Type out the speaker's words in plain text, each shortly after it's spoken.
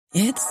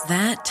It's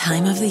that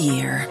time of the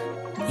year.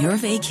 Your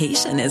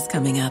vacation is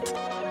coming up.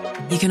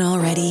 You can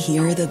already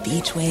hear the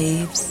beach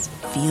waves,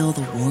 feel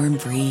the warm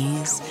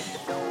breeze,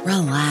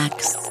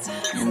 relax,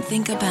 and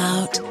think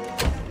about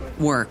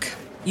work.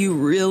 You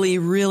really,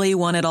 really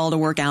want it all to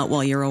work out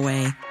while you're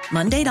away.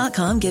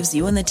 Monday.com gives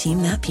you and the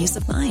team that peace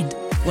of mind.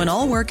 When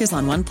all work is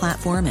on one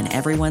platform and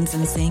everyone's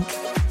in sync,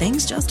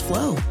 things just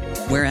flow.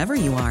 Wherever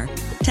you are,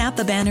 tap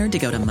the banner to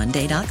go to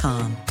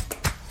Monday.com.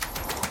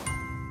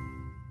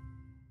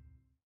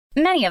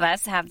 Many of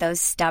us have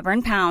those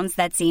stubborn pounds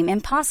that seem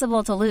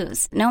impossible to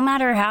lose, no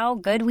matter how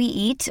good we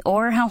eat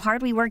or how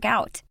hard we work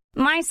out.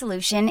 My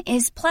solution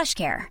is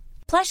PlushCare.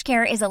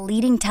 PlushCare is a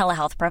leading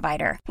telehealth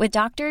provider with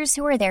doctors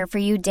who are there for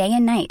you day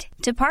and night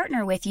to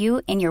partner with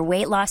you in your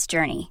weight loss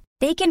journey.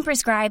 They can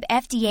prescribe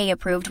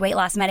FDA-approved weight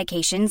loss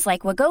medications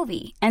like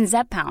Wegovy and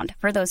Zepbound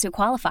for those who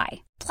qualify.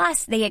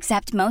 Plus, they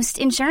accept most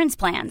insurance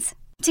plans.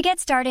 To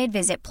get started,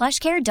 visit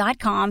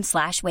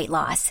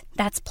plushcare.com/weightloss.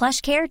 That's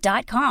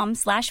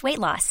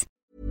plushcare.com/weightloss.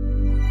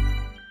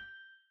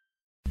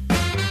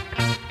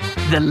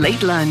 The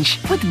Late Lunch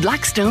with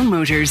Blackstone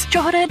Motors,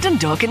 Drogheda,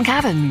 Dundalk and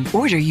Cavan.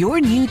 Order your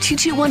new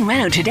 221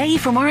 Renault today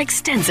from our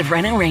extensive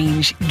Renault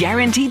range.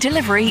 Guaranteed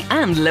delivery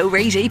and low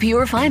rate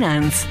APR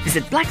finance.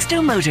 Visit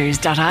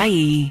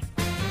blackstonemotors.ie.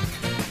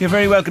 You're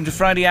very welcome to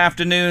Friday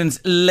afternoon's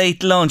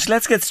Late Lunch.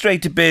 Let's get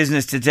straight to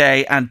business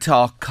today and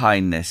talk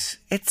kindness.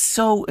 It's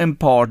so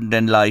important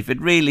in life,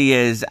 it really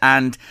is,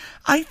 and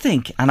I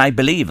think, and I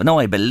believe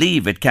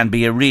it can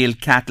be a real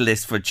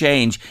catalyst for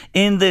change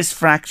in this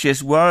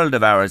fractious world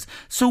of ours.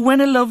 So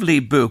when a lovely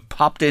book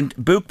popped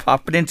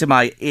into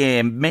my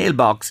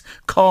mailbox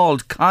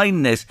called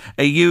Kindness,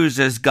 a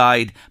User's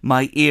Guide,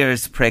 my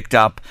ears pricked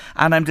up,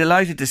 and I'm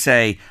delighted to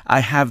say I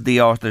have the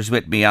authors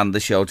with me on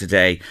the show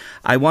today.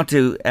 I want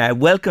to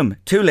welcome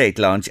to Late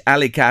Lunch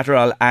Ali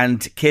Catterall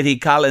and Kitty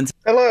Collins.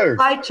 Hello.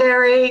 Hi,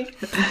 Jerry.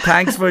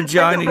 Thanks for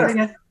joining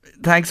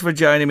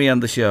me on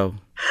the show.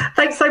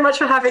 Thanks so much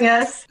for having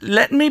us.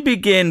 Let me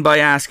begin by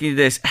asking you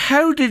this.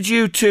 How did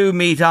you two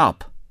meet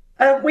up?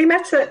 We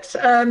met at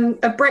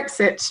a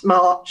Brexit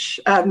march.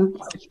 I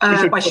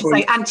should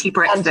say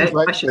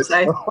anti-Brexit, I should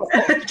say,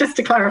 just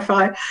to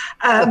clarify.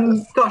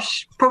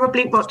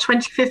 Probably,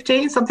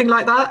 2015, something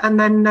like that. And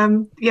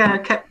then,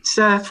 kept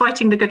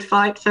fighting the good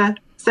fight for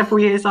several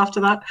years after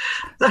that.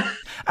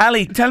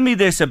 Ali, tell me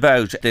this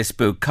about this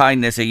book,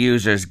 Kindness, a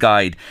User's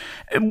Guide.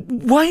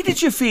 Why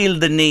did you feel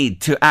the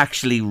need to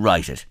actually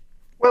write it?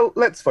 Well,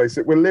 let's face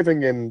it, we're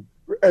living in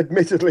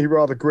admittedly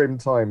rather grim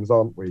times,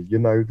 aren't we? You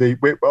know,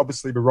 we're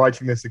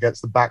writing this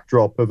against the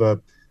backdrop of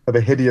a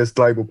hideous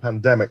global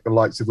pandemic, the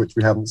likes of which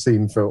we haven't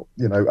seen for,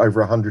 over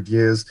 100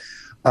 years.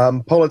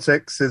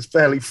 Politics is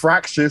fairly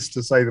fractious,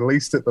 to say the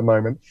least, at the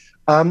moment.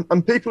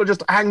 And people are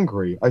just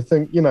angry. I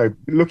think,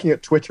 looking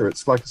at Twitter,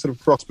 it's like a sort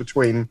of cross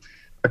between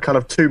a kind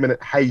of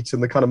 2-minute hate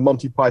and the kind of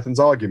Monty Python's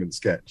argument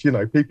sketch.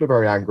 People are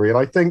very angry. And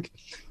I think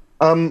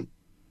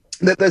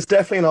that there's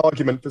definitely an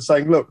argument for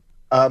saying, look,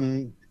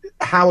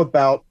 how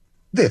about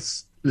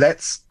this?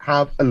 Let's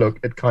have a look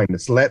at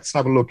kindness. Let's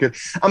have a look at,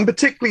 and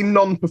particularly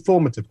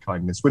non-performative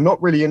kindness. We're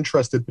not really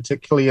interested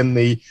particularly in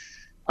the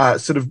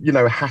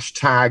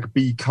hashtag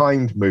be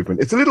kind movement.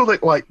 It's a little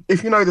bit like,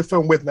 if you know the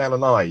film With Nell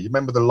and I, you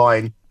remember the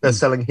line, they're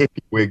selling hippie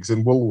wigs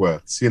in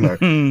Woolworths,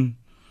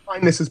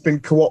 Kindness has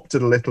been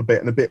co-opted a little bit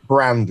and a bit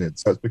branded,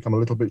 so it's become a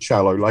little bit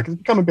shallow, like it's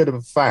become a bit of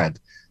a fad.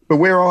 But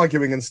we're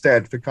arguing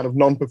instead for kind of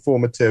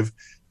non-performative,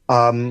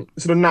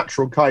 sort of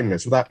natural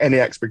kindness without any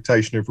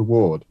expectation of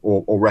reward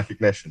or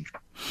recognition.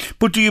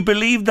 But do you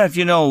believe that,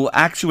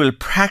 actual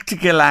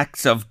practical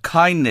acts of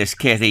kindness,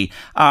 Kitty,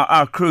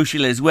 are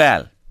crucial as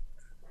well?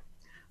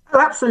 Oh,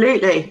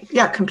 absolutely.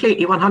 Yeah,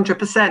 completely,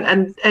 100%.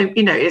 And,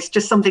 it's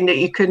just something that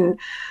you can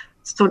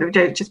sort of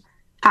just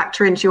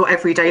factor into your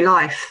everyday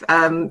life.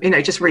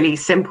 Just really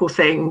simple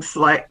things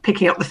like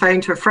picking up the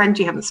phone to a friend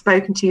you haven't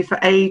spoken to for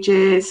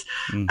ages,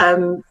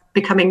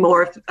 becoming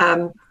more of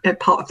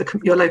part of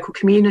your local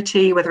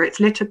community, whether it's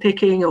litter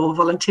picking or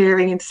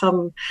volunteering in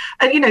some,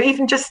 and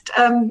even just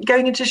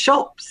going into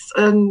shops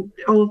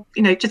or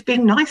just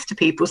being nice to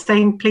people,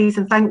 saying please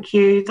and thank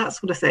you, that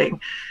sort of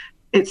thing.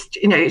 It's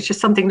it's just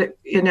something that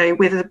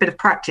with a bit of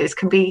practice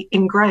can be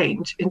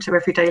ingrained into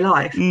everyday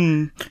life.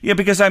 Yeah,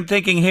 because I'm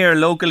thinking here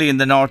locally in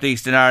the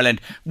northeast in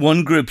Ireland,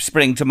 one group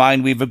spring to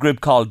mind. We have a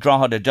group called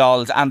Drogheda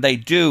Dolls, and they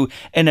do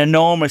an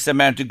enormous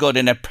amount of good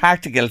in a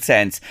practical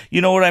sense. You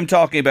know what I'm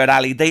talking about,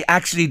 Ali? They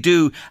actually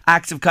do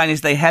acts of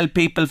kindness. They help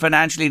people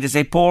financially. They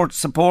support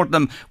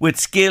them with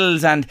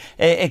skills and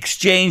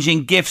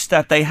exchanging gifts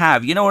that they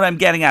have. You know what I'm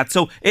getting at?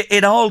 So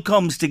it all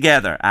comes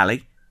together,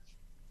 Ali.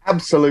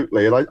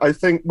 Absolutely. And I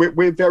think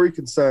we're very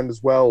concerned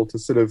as well to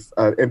sort of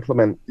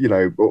implement,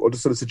 or to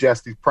sort of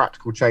suggest these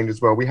practical changes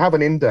as well. We have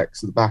an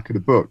index at the back of the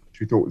book,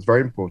 which we thought was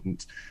very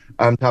important,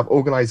 to have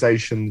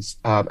organisations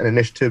and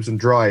initiatives and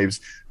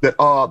drives that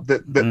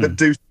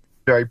do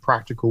very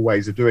practical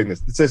ways of doing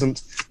this.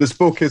 This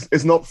book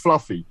is not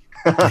fluffy.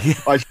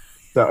 I should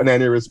say in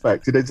any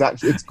respect. It is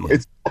actually,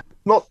 it's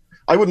not,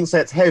 I wouldn't say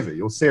it's heavy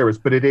or serious,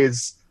 but it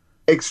is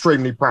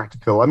extremely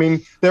practical. I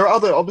mean, there are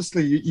other,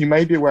 obviously, you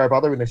may be aware of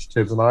other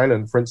initiatives in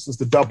Ireland, for instance,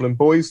 the Dublin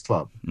Boys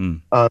Club,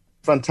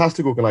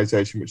 fantastic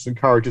organisation which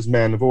encourages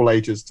men of all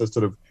ages to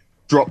sort of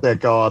drop their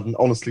guard and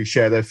honestly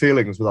share their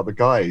feelings with other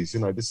guys. You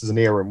know, this is an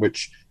era in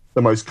which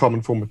the most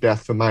common form of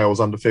death for males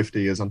under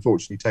 50 is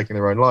unfortunately taking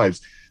their own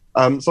lives.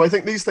 So I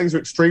think these things are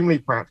extremely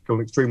practical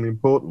and extremely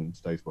important in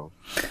today's world.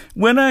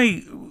 When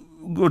I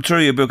go through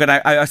your book, and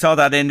I saw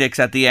that index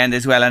at the end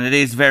as well, and it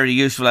is very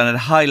useful and it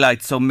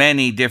highlights so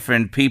many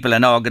different people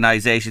and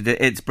organisations.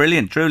 It's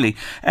brilliant, truly.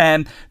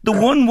 The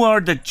one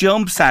word that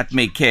jumps at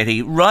me,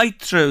 Kitty, right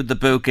through the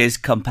book is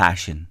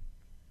compassion.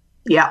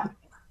 Yeah,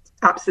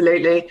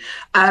 absolutely.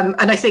 And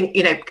I think,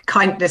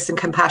 kindness and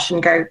compassion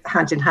go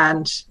hand in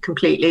hand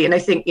completely. And I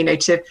think,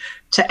 to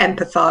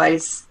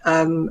empathise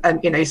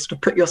and, sort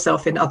of put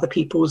yourself in other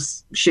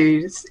people's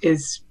shoes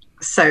is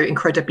so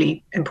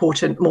incredibly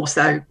important, more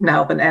so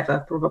now than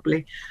ever,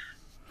 probably.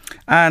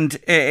 And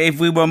if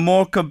we were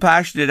more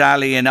compassionate,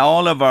 Ali, in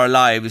all of our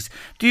lives,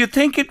 do you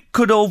think it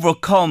could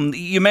overcome,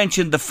 you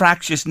mentioned the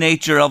fractious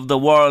nature of the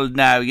world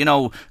now,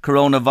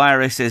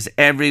 coronavirus is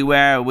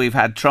everywhere, we've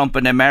had Trump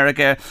in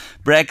America,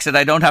 Brexit,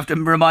 I don't have to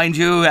remind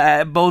you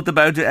both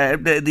about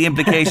the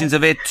implications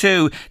of it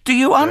too. Do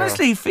you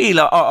honestly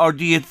feel, or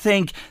do you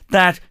think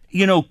that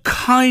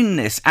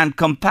kindness and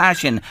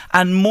compassion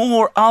and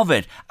more of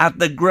it at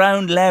the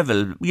ground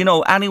level,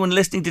 anyone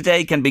listening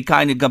today can be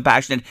kind and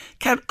compassionate,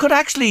 could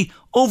actually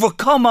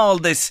overcome all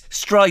this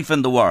strife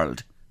in the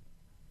world?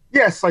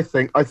 Yes, I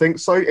think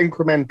so,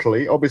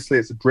 incrementally. Obviously,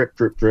 it's a drip,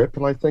 drip, drip,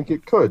 and I think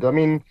it could. I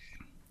mean,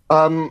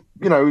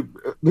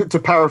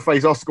 to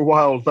paraphrase Oscar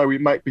Wilde, though we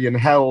might be in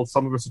hell,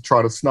 some of us are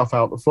trying to snuff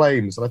out the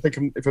flames. And I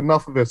think if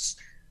enough of us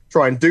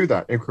try and do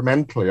that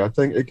incrementally, I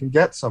think it can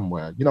get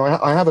somewhere.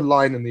 I have a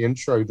line in the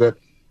intro that,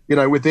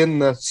 within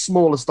the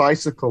smallest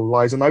icicle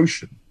lies an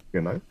ocean,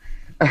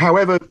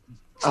 However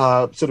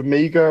sort of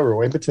meagre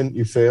or impotent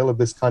you feel of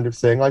this kind of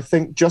thing, I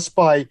think just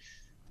by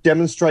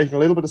demonstrating a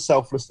little bit of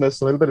selflessness,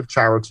 a little bit of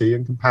charity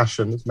and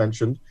compassion, as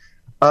mentioned,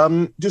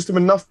 just if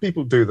enough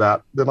people do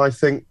that, then I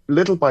think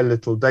little by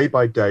little, day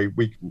by day,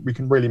 we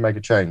can really make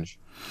a change.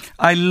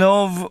 I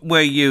love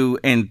where you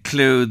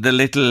include the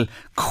little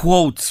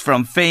quotes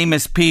from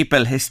famous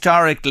people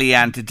historically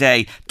and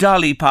today.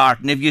 Dolly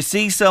Parton, if you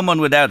see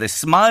someone without a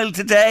smile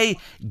today,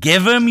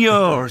 give him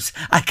yours.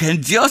 I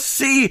can just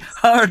see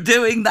her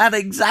doing that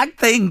exact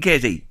thing,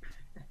 Kitty.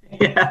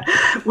 Yeah,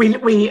 we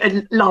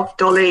love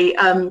Dolly.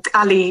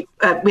 Ali,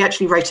 we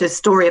actually wrote a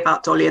story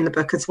about Dolly in the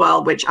book as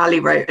well, which Ali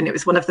wrote, and it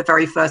was one of the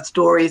very first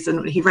stories,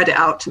 and he read it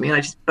out to me and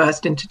I just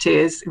burst into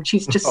tears. And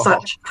she's just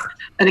such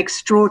an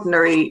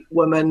extraordinary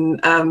woman.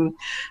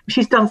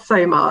 She's done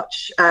so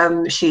much.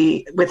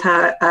 She, with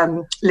her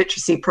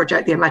literacy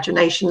project, the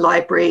Imagination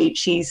Library,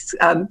 she's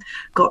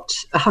got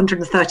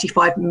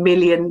 135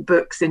 million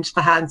books into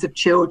the hands of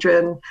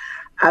children.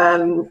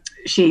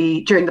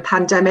 During the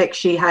pandemic,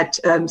 she had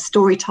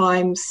story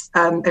times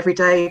every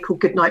day called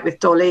Good Night with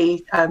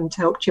Dolly to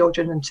help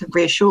children and to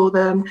reassure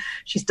them.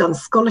 She's done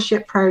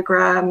scholarship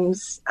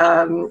programs.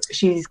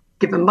 She's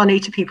given money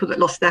to people that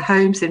lost their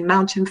homes in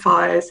mountain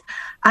fires.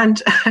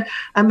 And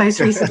most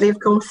recently, of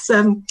course,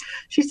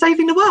 she's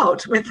saving the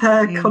world with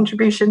her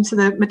contribution to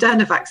the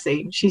Moderna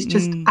vaccine. She's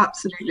just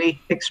absolutely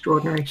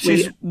extraordinary.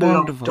 She's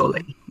wonderful. Love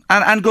Dolly.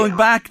 And going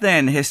back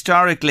then,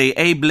 historically,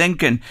 Abe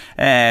Lincoln,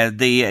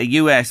 the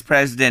US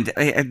president,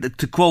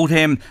 to quote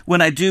him, "When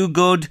I do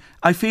good,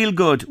 I feel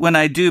good. When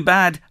I do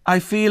bad, I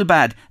feel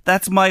bad.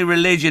 That's my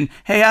religion."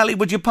 Hey, Ali,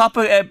 would you pop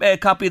a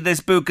copy of this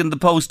book in the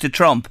post to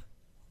Trump?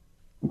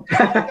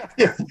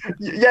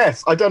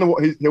 Yes, I don't know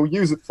what he'll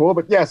use it for,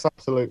 but yes,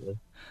 absolutely.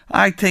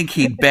 I think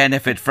he'd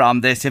benefit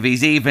from this if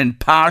he's even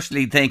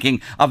partially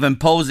thinking of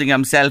imposing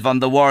himself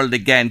on the world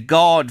again.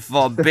 God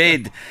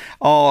forbid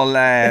all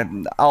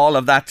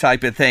of that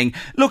type of thing.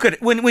 Look at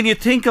when you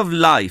think of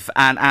life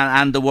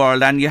and the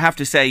world, and you have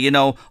to say,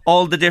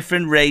 all the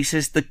different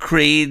races, the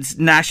creeds,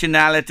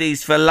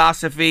 nationalities,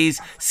 philosophies,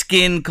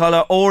 skin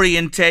colour,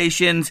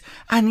 orientations,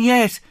 and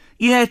yet,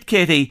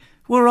 Kitty,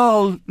 we're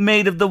all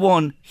made of the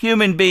one,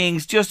 human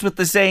beings, just with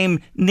the same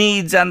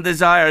needs and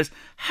desires.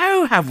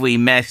 How have we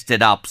messed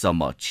it up so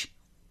much?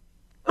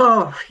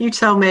 Oh, you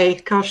tell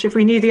me. Gosh, if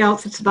we knew the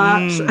answer to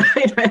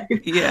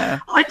that. Yeah.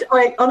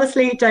 I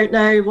honestly don't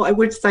know. What I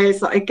would say is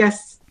that I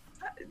guess,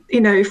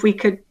 if we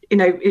could,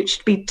 it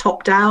should be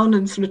top down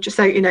and sort of just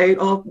say,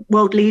 our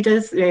world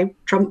leaders,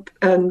 Trump,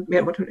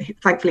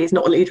 thankfully he's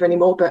not a leader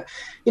anymore, but,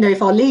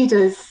 if our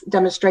leaders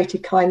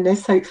demonstrated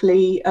kindness,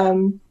 hopefully,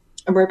 and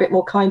we're a bit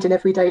more kind in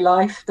everyday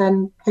life,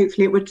 then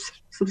hopefully it would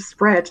sort of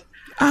spread.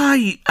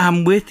 I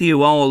am with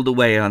you all the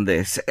way on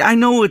this. I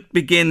know it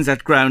begins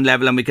at ground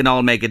level and we can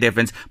all make a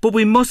difference, but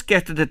we must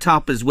get to the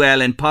top as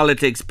well in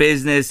politics,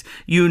 business,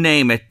 you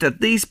name it,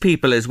 that these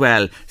people as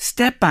well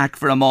step back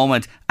for a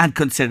moment and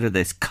consider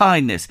this.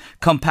 Kindness,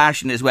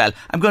 compassion as well.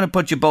 I'm going to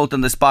put you both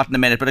on the spot in a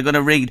minute, but I'm going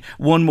to read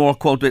one more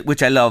quote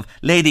which I love.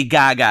 Lady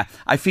Gaga.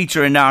 I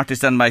feature an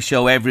artist on my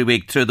show every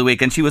week through the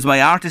week, and she was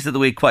my Artist of the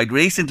Week quite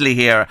recently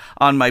here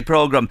on my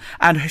programme.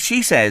 And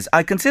she says,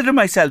 I consider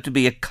myself to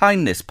be a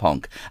kindness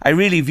punk. I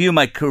really view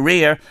my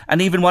career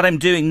and even what I'm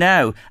doing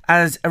now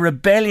as a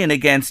rebellion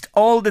against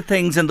all the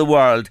things in the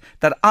world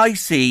that I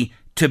see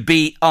to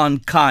be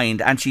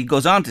unkind. And she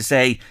goes on to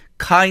say,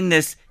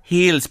 kindness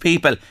heals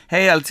people.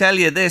 Hey, I'll tell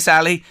you this,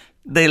 Ali,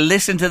 they'll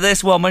listen to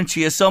this woman.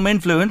 She has some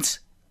influence.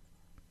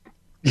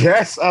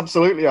 Yes,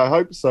 absolutely. I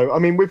hope so. I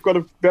mean, we've got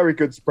a very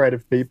good spread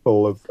of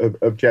people,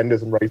 of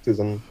genders and races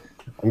and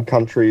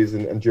countries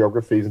and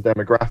geographies and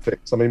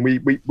demographics. I mean,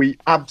 we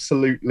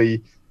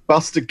absolutely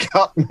busted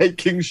gut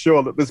making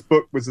sure that this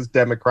book was as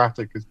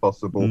democratic as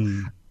possible,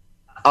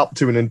 up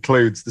to and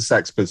includes the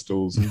Sex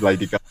Pistols and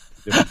Lady Gaga.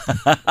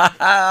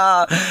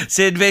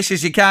 Sid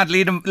Vicious, you can't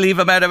leave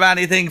him out of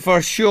anything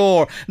for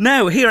sure.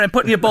 Now, here, I'm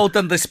putting you both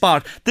on the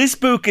spot. This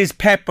book is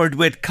peppered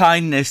with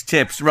kindness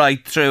tips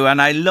right through,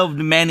 and I loved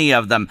many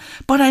of them.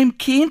 But I'm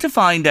keen to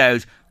find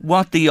out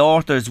what the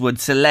authors would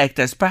select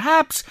as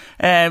perhaps,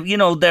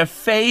 their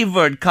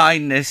favoured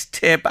kindness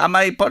tip. Am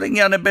I putting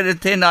you on a bit of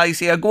thin ice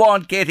here? Go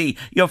on, Kitty.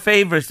 Your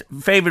favourite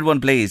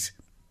one, please.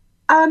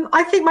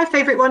 I think my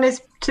favourite one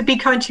is to be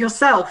kind to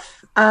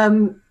yourself.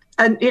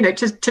 And,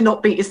 to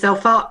not beat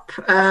yourself up,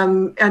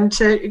 and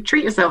to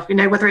treat yourself,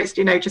 whether it's,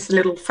 just a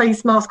little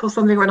face mask or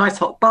something, or a nice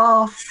hot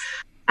bath,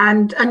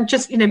 and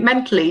just,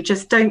 mentally,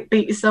 just don't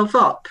beat yourself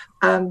up.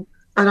 And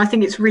I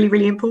think it's really,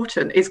 really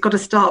important. It's got to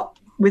start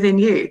within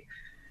you.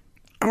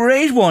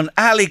 Great one.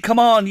 Ali, come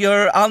on,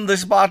 you're on the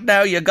spot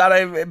now. You got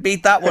to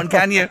beat that one,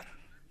 can you?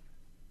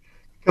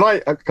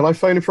 Can I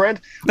phone a friend?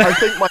 I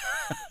think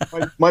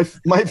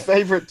my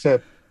favourite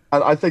tip,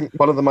 and I think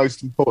one of the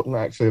most important,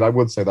 actually, and I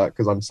would say that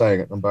because I'm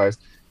saying it, I'm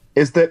biased,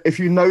 is that if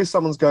you know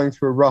someone's going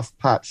through a rough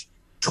patch,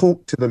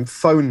 talk to them,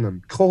 phone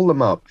them, call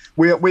them up.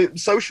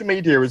 Social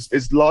media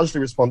is largely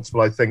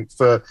responsible, I think,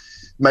 for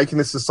making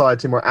this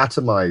society more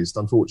atomised,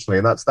 unfortunately,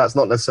 and that's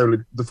not necessarily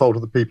the fault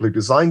of the people who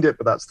designed it,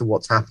 but that's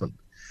what's happened.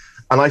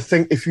 And I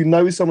think if you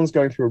know someone's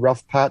going through a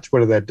rough patch,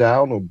 whether they're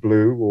down or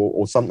blue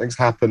or something's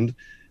happened,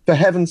 for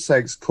heaven's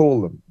sakes,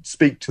 call them,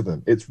 speak to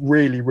them. It's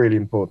really, really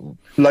important.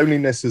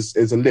 Loneliness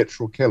is a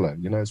literal killer,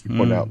 as we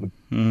point out.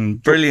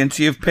 Brilliant.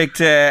 You've picked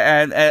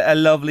a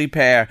lovely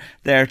pair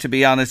there, to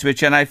be honest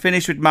with you. And I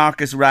finish with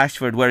Marcus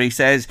Rashford, where he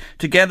says,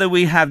 together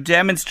we have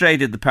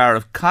demonstrated the power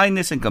of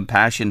kindness and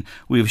compassion.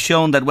 We've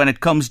shown that when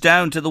it comes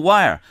down to the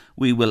wire,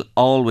 we will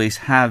always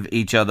have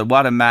each other.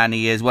 What a man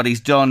he is, what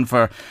he's done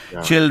for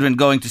children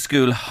going to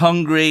school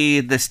hungry,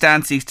 the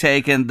stance he's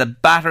taken, the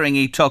battering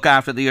he took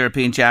after the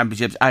European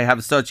Championships. I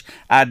have such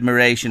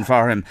admiration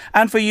for him.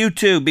 And for you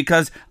too,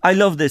 because I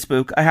love this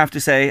book, I have to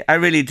say. I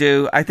really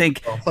do. I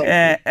think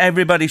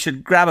everybody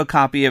should grab a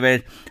copy of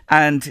it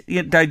and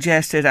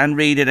digest it and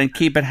read it and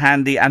keep it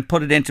handy and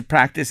put it into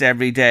practice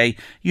every day.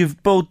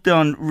 You've both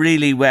done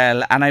really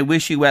well, and I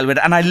wish you well with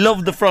it. And I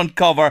love the front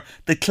cover,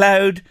 the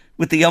cloud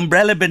with the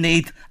umbrella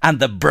beneath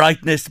and the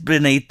brightness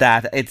beneath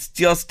that. It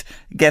just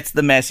gets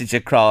the message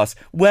across.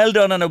 Well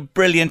done on a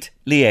brilliant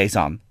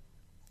liaison.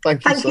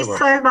 Thank you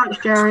so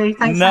much, Jerry.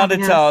 Thanks. Not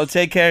at all.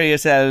 Take care of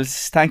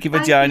yourselves. Thank you for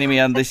joining me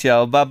on the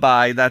show.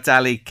 Bye-bye. That's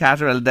Ali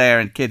Catterall there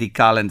and Kitty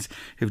Collins,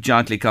 who've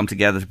jointly come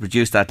together to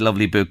produce that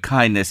lovely book,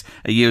 Kindness,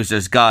 A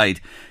User's Guide.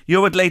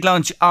 You're with Late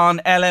Lunch on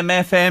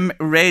LMFM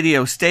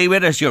Radio. Stay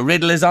with us. Your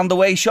riddle is on the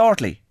way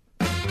shortly.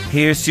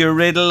 Here's your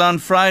riddle on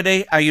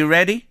Friday. Are you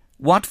ready?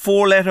 What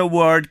four-letter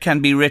word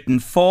can be written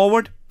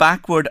forward,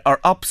 backward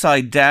or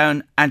upside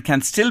down and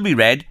can still be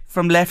read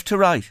from left to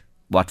right?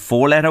 What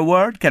four-letter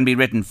word can be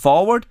written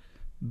forward,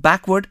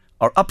 backward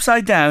or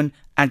upside down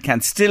and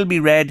can still be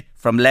read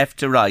from left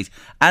to right?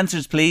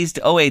 Answers please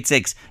to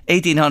 086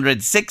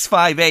 1800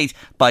 658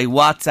 by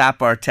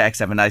WhatsApp or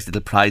text. I have a nice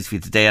little prize for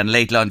you today on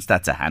Late Lunch.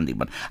 That's a handy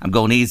one. I'm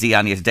going easy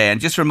on you today.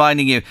 And just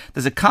reminding you,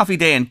 there's a coffee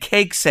day and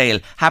cake sale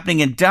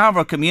happening in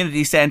Darver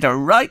Community Centre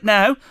right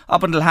now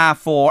up until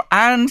 4:30,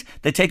 and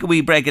they take a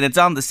wee break, and it's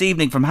on this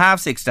evening from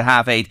 6:30 to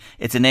 8:30.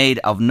 It's in aid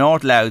of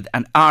North Louth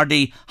and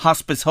RD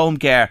Hospice Home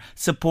Care.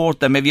 Support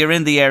them. If you're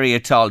in the area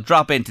at all,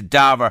 drop into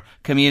Darver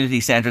Community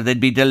Centre.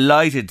 They'd be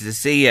delighted to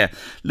see you.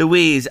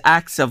 Louise,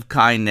 acts of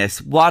kindness.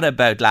 What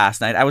about last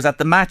night? I was at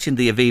the match in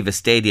the Aviva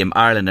Stadium,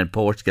 Ireland and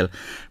Portugal.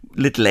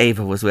 Little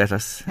Ava was with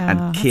us,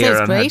 and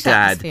Ciara and her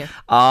dad. Atmosphere.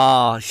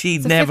 Oh,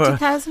 she'd never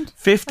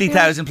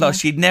 50,000 plus.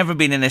 She'd never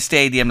been in a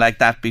stadium like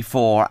that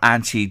before,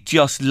 and she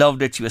just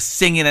loved it. She was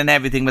singing and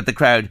everything with the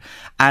crowd,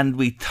 and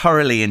we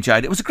thoroughly enjoyed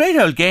it. It was a great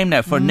old game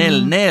now for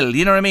 0-0.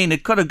 You know what I mean?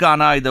 It could have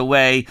gone either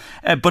way.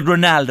 But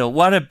Ronaldo,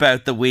 what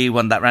about the wee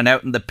one that ran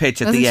out on the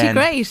pitch at the end?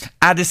 Wasn't she great?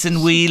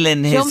 Addison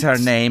Whelan is her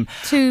name.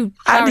 Two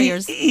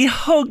barriers. And he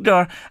hugged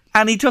her.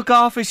 and he took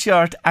off his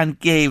shirt and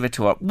gave it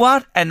to her.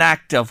 What an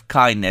act of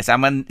kindness.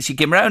 And when she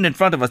came round in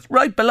front of us,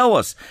 right below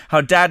us,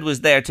 her dad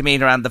was there to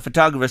meet her, and the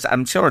photographers,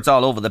 I'm sure it's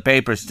all over the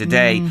papers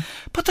today.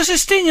 But there's a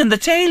sting in the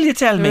tail, you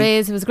tell me. There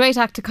is. It was a great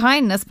act of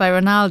kindness by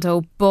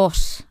Ronaldo,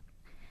 but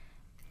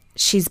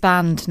she's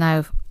banned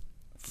now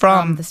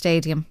from the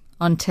stadium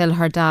until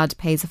her dad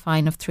pays a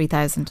fine of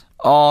 3,000.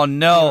 Oh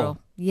no. Euro.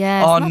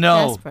 Yeah, oh it's not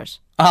no. desperate.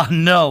 Oh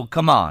no,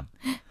 come on.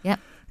 Yep.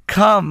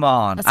 Come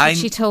on. That's what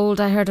she told.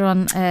 I heard her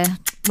on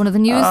one of the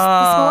news this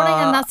morning,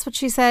 and that's what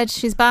she said.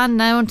 She's banned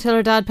now until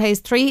her dad pays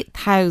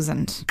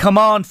 3,000. Come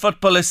on,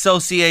 Football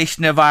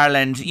Association of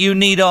Ireland. You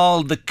need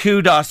all the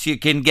kudos you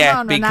can get.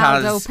 Come on,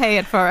 because Ronaldo, pay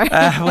it for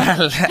her.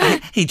 Well,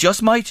 he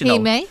just might, you know. He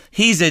may.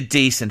 He's a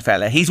decent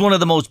fella. He's one of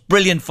the most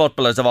brilliant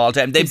footballers of all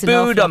time. They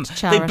booed him.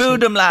 They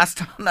booed him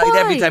last night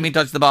every time he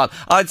touched the ball.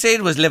 I'd say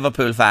it was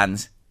Liverpool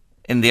fans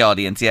in the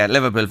audience. Yeah,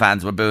 Liverpool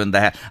fans were booing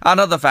the hell, and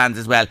other fans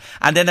as well.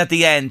 And then at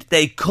the end,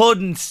 they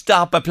couldn't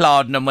stop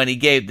applauding him when he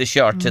gave the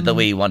shirt to the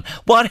wee one.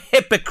 What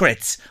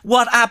hypocrites!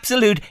 What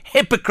absolute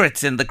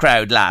hypocrites in the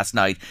crowd last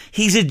night.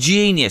 He's a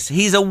genius.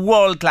 He's a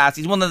world class.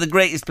 He's one of the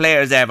greatest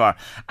players ever,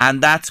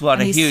 and that's what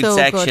and a huge so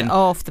section good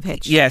off the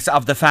pitch. Yes,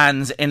 of the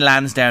fans in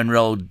Lansdowne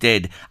Road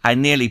did. I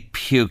nearly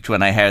puked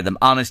when I heard them.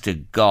 Honest to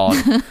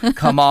God.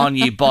 Come on,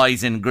 you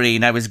boys in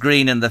green. I was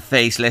green in the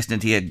face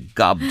listening to you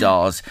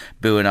gobdaws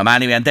booing him.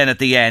 Anyway, and then at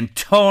the end,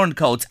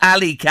 turncoats,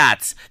 alley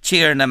cats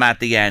cheering him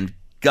at the end.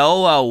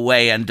 Go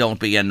away and don't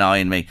be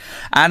annoying me.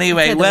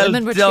 Anyway, the well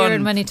women were done.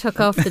 cheering when he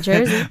took off the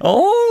jersey.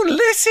 Oh,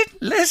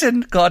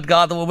 listen. God,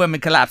 there were women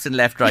collapsing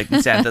left, right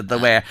and centre the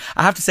way.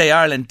 I have to say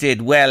Ireland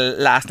did well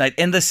last night.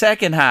 In the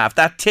second half,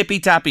 that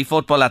tippy-tappy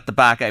football at the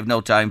back, I have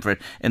no time for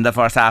it in the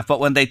first half. But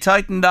when they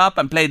tightened up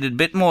and played it a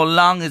bit more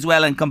long as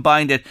well and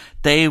combined it,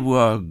 they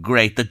were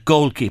great. The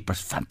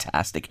goalkeeper's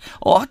fantastic.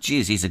 Oh,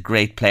 geez, he's a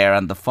great player.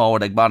 And the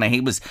forward, Agbana, he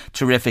was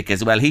terrific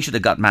as well. He should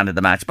have got man of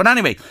the match. But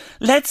anyway,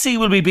 let's see,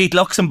 will we beat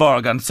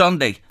Luxembourg on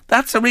Sunday?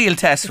 That's a real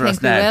test for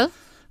us now. We will?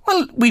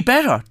 Well, we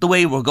better, the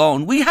way we're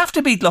going. We have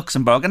to beat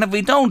Luxembourg, and if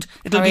we don't,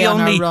 it'll be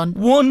only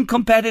one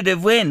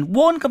competitive win.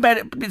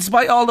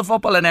 Despite all the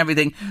football and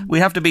everything, we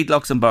have to beat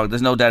Luxembourg,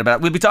 there's no doubt about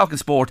it. We'll be talking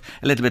sport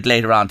a little bit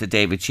later on to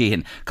David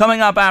Sheehan.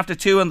 Coming up after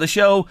 2 on the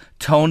show,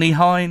 Tony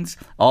Hines.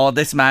 Oh,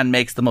 this man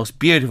makes the most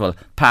beautiful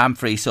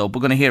palm-free soap.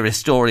 We're going to hear his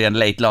story on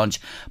Late Lunch.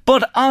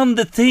 But on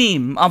the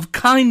theme of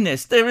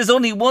kindness, there is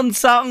only one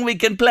song we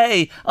can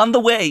play on the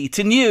way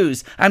to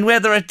news and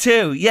weather at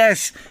 2.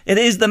 Yes, it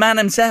is the man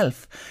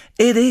himself.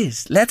 It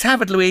is. Let's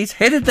have it, Louise.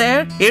 Hit it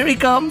there. Here he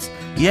comes.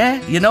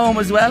 Yeah, you know him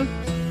as well.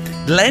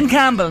 Glenn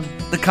Campbell,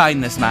 the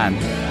kindness man.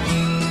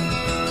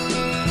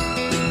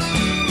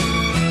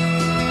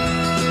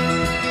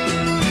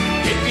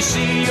 If you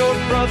see your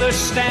brother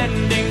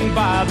standing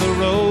by the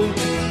road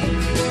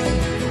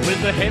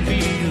with a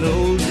heavy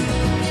load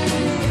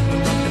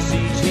from the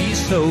seeds he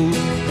sowed,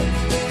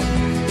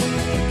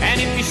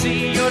 and if you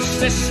see your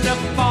sister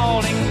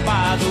falling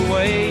by the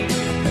way,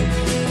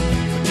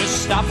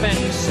 just stop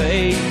and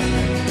say,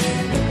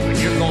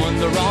 you're going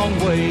the wrong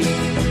way.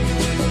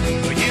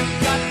 You've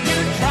got to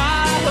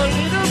try a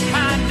little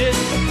kindness.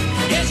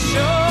 Yes, show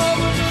a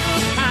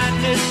little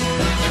kindness.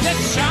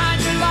 Let's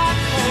shine your light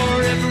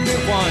for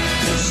everyone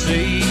to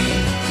see.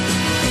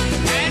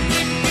 And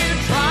if you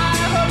try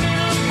a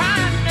little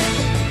kindness,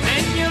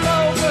 then you'll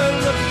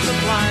overlook the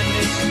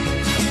blindness of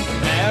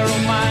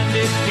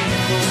narrow-minded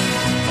people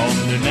on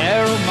the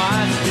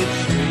narrow-minded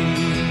street.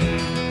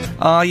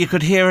 Oh, you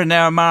could hear it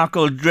now, Mark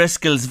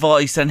O'Driscoll's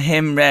voice and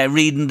him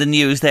reading the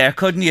news there,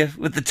 couldn't you?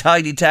 With the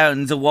Tidy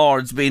Towns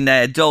Awards being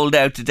doled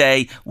out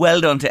today. Well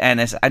done to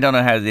Ennis. I don't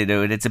know how they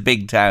do it. It's a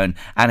big town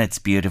and it's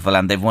beautiful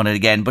and they've won it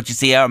again. But you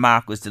see, our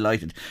Mark was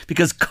delighted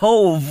because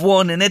Cove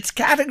won in its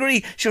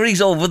category. Sure, he's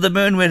over the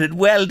moon with it.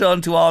 Well done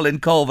to all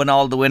in Cove and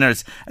all the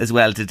winners as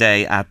well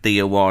today at the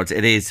awards.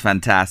 It is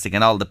fantastic,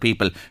 and all the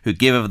people who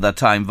give of their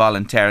time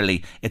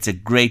voluntarily. It's a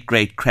great,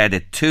 great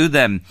credit to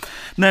them.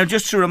 Now,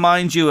 just to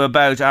remind you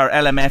about our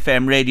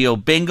LMFM Radio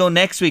Bingo.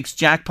 Next week's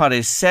jackpot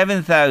is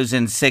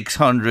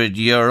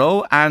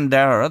 €7,600, and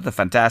there are other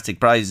fantastic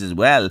prizes as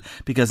well,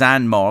 because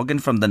Anne Morgan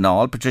from the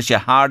Knoll, Patricia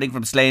Harding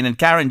from Slane, and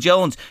Karen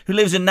Jones, who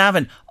lives in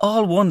Navan,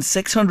 all won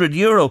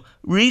 €600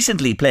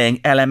 recently playing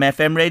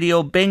LMFM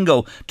Radio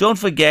Bingo. Don't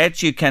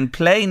forget, you can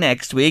play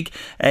next week.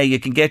 You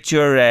can get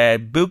your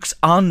books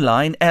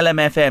online,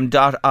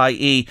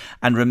 lmfm.ie,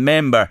 and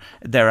remember,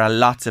 there are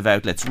lots of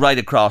outlets right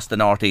across the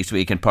northeast where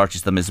you can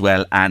purchase them as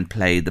well and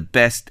play. The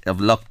best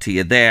of luck to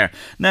you there.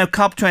 Now,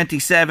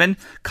 COP27,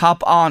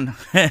 COP on.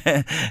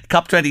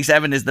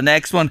 COP27 is the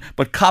next one,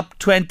 but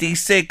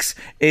COP26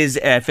 is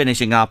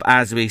finishing up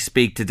as we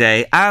speak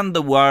today, and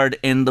the word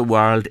in the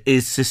world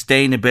is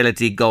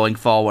sustainability going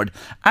forward.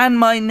 And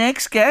my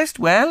next guest,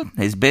 well,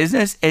 his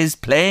business is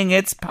playing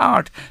its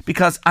part,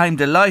 because I'm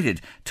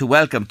delighted to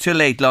welcome to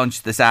Late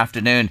Lunch this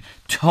afternoon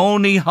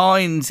Tony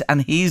Hines,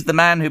 and he's the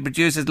man who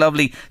produces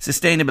lovely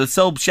sustainable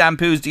soaps,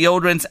 shampoos,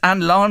 deodorants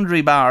and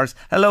laundry bars.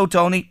 Hello,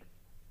 Tony.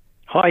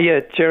 Hi,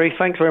 Jerry.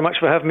 Thanks very much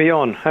for having me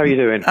on. How are you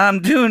doing? I'm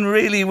doing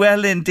really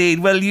well indeed.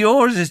 Well,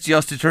 yours is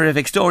just a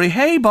terrific story.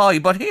 Hey, boy,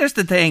 but here's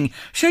the thing.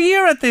 Sure,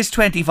 you're at this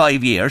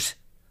 25 years.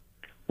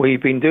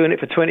 We've been doing it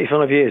for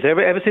 25 years.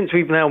 Ever since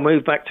we've now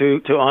moved back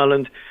to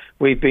Ireland,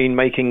 we've been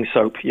making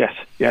soap, yes,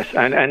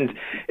 and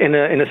in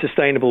a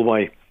sustainable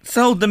way.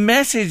 So the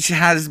message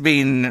has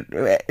been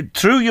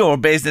through your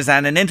business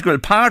and an integral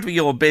part of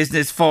your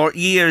business for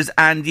years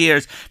and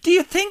years. Do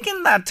you think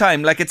in that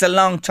time, like it's a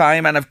long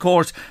time, and of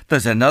course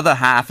there's another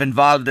half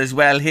involved as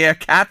well here,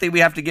 Kathy,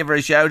 we have to give her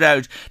a shout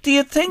out. Do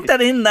you think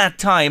that in that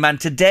time and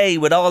today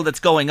with all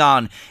that's going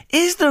on,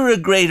 is there a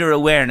greater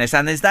awareness,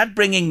 and is that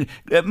bringing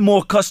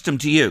more custom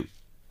to you?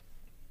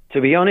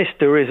 To be honest,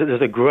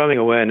 there's a growing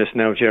awareness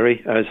now,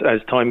 Jerry,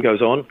 as time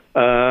goes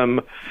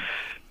on.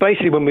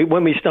 Basically,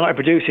 when we started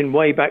producing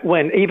way back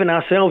when, even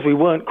ourselves, we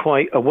weren't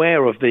quite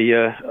aware of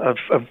the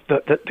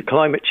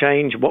climate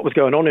change, what was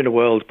going on in the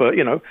world. But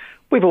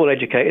we've all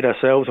educated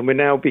ourselves, and we're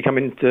now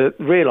becoming to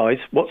realise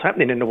what's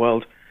happening in the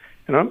world.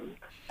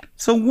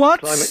 So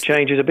climate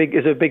change is a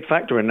big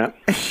factor in that.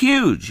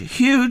 Huge.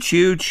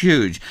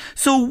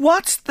 So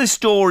what's the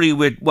story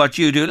with what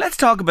you do? Let's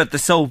talk about the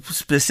soap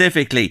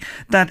specifically.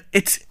 That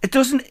it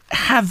doesn't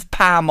have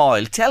palm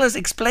oil.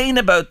 Explain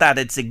about that,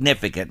 its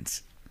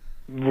significance.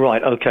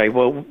 Right, okay.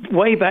 Well,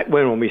 way back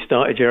when we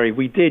started, Jerry,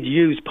 we did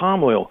use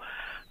palm oil.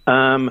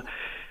 And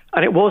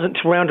it wasn't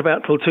around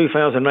about till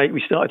 2008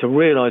 we started to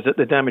realise that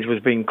the damage was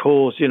being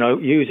caused,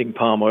 using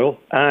palm oil.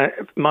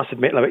 Must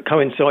admit, it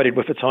coincided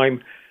with the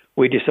time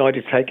we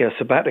decided to take a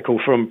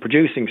sabbatical from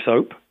producing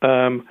soap.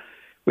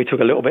 We took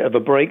a little bit of a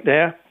break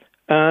there.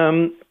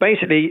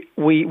 Basically,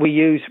 we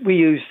use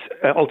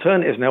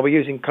alternatives now. We're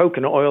using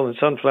coconut oil and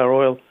sunflower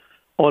oil,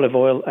 olive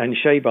oil and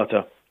shea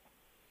butter.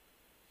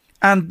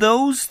 And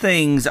those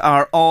things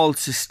are all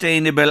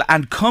sustainable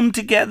and come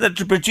together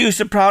to produce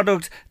a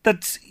product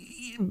that's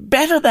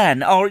better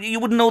than, or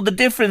you wouldn't know the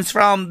difference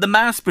from the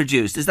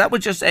mass-produced. Is that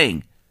what you're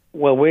saying?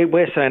 Well,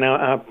 we're saying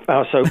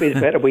our soap is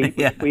better. We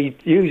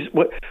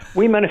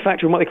we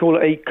manufacture what they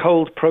call a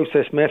cold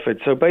process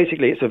method. So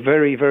basically, it's a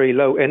very, very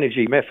low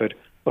energy method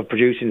of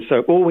producing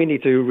soap. All we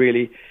need to do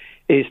really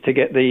is to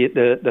get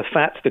the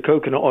fats, the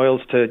coconut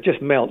oils, to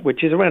just melt,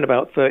 which is around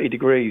about 30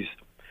 degrees.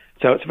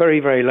 So it's very,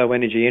 very low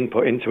energy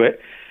input into it.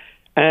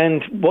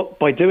 And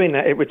by doing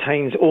that, it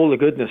retains all the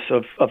goodness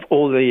of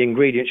all the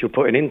ingredients you're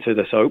putting into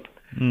the soap,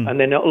 and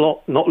they're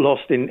not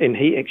lost in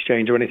heat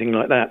exchange or anything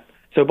like that.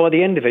 So by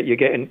the end of it, you're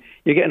getting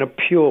a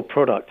pure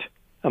product,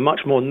 a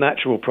much more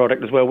natural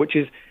product as well, which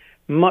is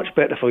much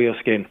better for your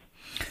skin.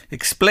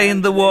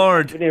 Explain the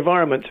word. The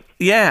environment.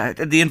 Yeah,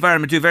 the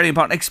environment too, very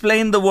important.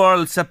 Explain the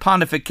word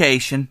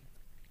saponification.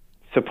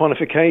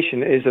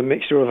 Saponification is a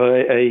mixture of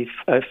a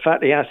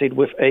fatty acid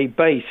with a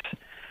base,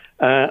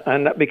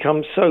 and that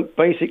becomes soap.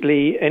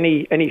 Basically,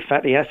 any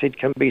fatty acid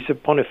can be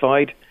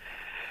saponified.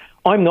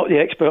 I'm not the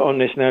expert on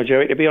this now,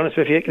 Jerry. To be honest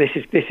with you,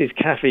 this is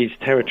Kathy's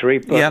territory,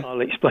 but I'll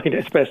explain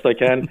it as best I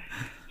can.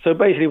 So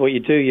basically, what you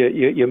do,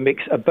 you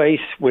mix a base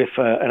with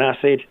an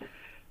acid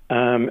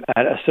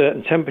at a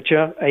certain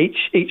temperature.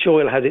 Each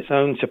oil has its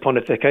own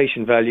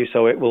saponification value,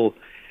 so it will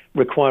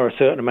require a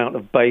certain amount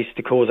of base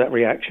to cause that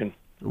reaction.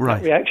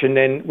 Right. That reaction,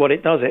 then, what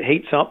it does, it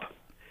heats up,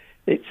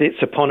 it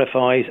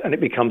saponifies, and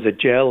it becomes a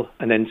gel,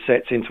 and then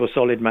sets into a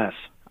solid mass.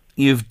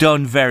 You've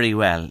done very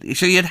well.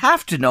 So you'd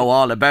have to know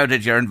all about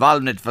it. You're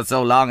involved in it for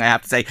so long, I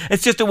have to say.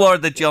 It's just a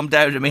word that jumped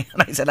out at me,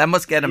 and I said I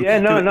must get him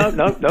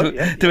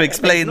to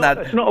explain that.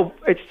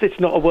 It's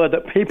not a word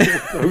that people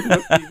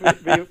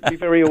would be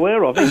very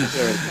aware of.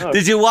 No.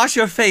 Did you wash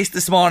your face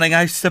this morning?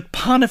 I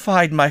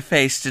saponified my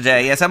face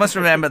today. Yes, I must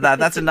remember that.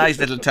 That's a nice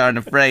little turn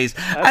of phrase.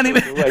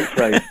 Anyway, a great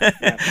phrase.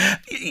 Yeah.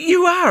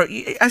 You are,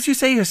 as you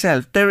say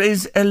yourself, there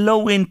is a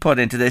low input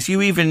into this.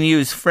 You even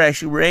use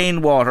fresh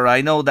rainwater.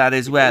 I know that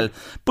as well.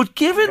 But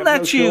given that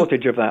no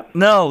shortage of that.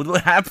 No,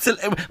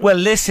 absolutely. Well,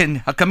 listen,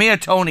 come here,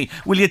 Tony.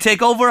 Will you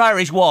take over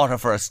Irish Water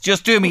for us?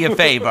 Just do me a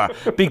favour,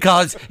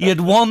 because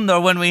you'd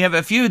wonder when we have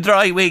a few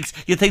dry weeks,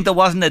 you think there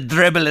wasn't a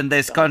dribble in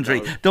this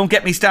country. Don't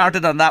get me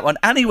started on that one.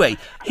 Anyway,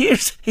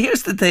 here's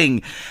the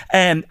thing.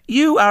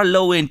 You are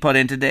low input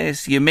into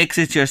this. You mix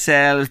it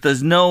yourselves.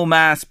 There's no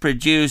mass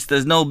produced.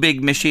 There's no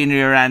big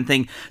machinery or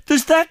anything.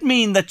 Does that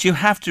mean that you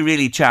have to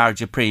really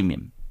charge a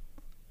premium?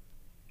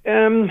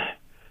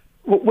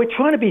 We're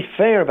trying to be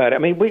fair about it. I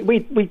mean,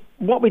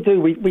 what we do,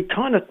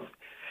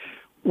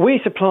 we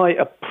supply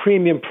a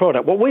premium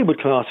product, what we would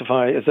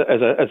classify as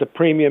a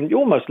premium,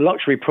 almost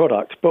luxury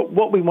product. But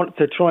what we want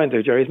to try and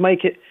do, Jerry, is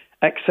make it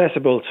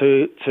accessible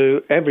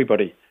to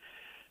everybody.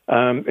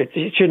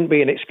 It shouldn't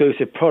be an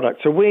exclusive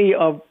product. So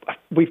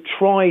we've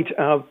tried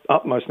our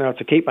utmost now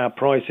to keep our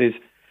prices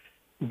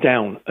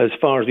down as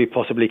far as we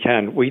possibly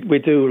can. We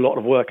do a lot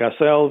of work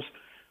ourselves.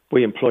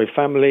 We employ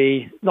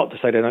family, not to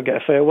say they don't get a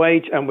fair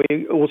wage, and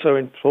we also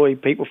employ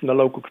people from the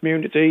local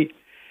community.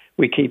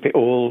 We keep it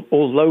all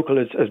local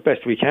as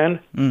best we can.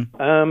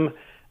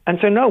 And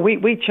so no,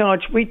 we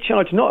charge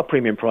not a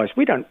premium price.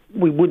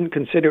 We wouldn't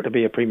consider it to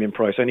be a premium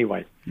price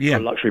anyway. For a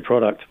luxury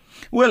product.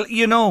 Well,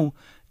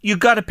 you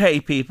got to pay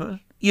people.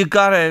 you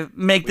got to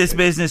make this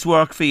business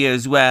work for you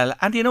as well.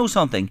 And you know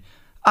something?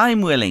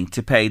 I'm willing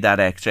to pay that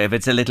extra if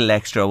it's a little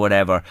extra or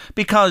whatever,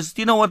 because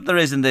you know what there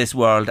is in this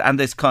world and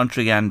this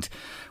country and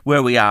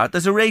where we are.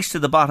 There's a race to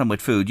the bottom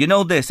with food. You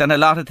know this and a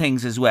lot of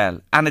things as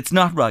well. And it's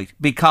not right,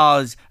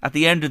 because at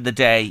the end of the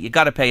day, you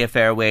got to pay a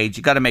fair wage.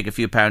 You got to make a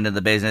few pound in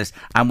the business,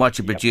 and what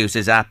you produce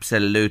is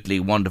absolutely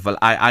wonderful.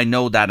 I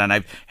know that, and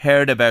I've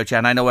heard about you,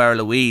 and I know our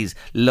Louise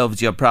loves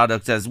your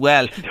products as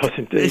well. She does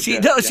indeed. She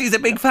does. She's a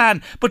big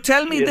fan. But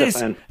tell me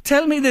this.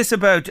 Tell me this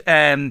about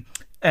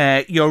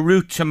your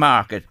route to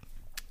market.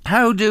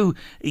 How do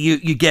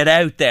you get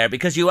out there?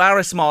 Because you are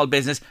a small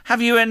business.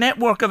 Have you a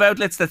network of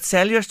outlets that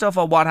sell your stuff,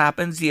 or what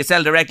happens? Do you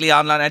sell directly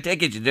online? I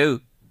take it you do.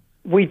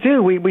 We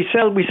do. We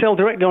sell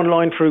directly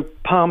online through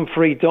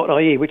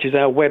palmfree.ie, which is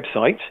our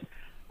website.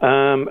 I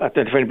don't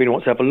know if anybody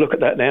wants to have a look at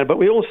that now. But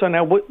we also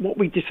now, what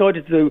we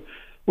decided to do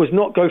was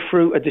not go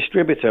through a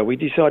distributor. We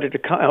decided to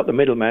cut out the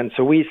middleman.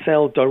 So we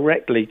sell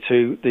directly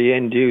to the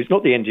end users,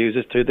 not the end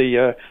users, to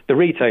the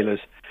retailers.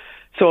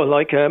 So,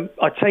 like,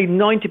 I'd say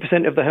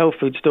 90% of the health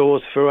food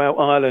stores throughout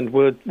Ireland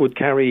would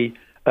carry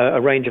a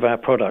range of our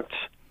products,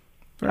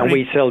 and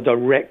we sell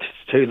direct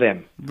to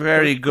them.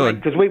 Very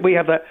good. Because we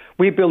have that,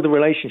 we build a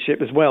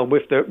relationship as well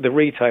with the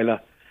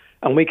retailer,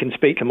 and we can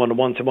speak to them on a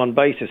one-to-one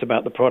basis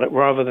about the product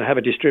rather than have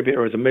a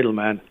distributor as a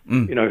middleman,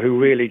 you know, who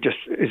really just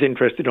is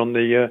interested on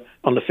the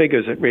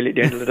figures at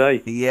the end of the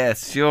day.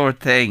 Yes, sure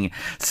thing.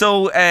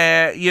 So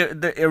a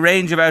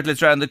range of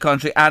outlets around the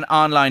country and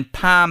online,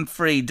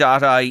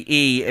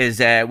 palmfree.ie is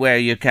where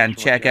you can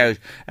check out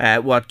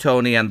what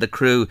Tony and the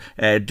crew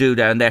do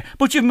down there.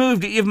 But you've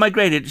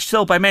migrated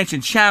soap. I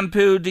mentioned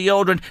shampoo,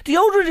 deodorant.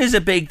 Deodorant is a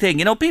big thing.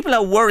 You know, people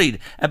are worried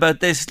about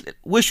this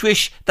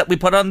wish that we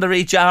put under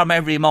each arm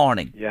every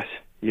morning.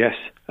 Yes,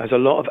 there's a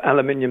lot of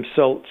aluminium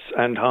salts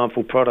and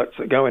harmful products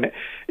that go in it.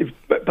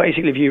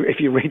 Basically, if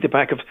you read the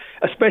back of,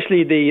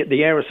 especially the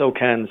aerosol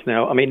cans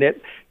now, I mean,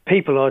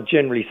 people are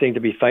generally seem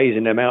to be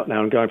phasing them out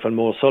now and going for a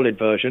more solid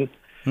version,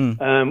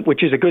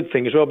 which is a good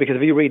thing as well, because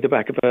if you read the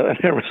back of an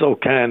aerosol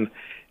can,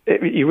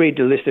 you read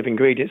the list of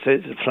ingredients,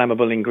 it's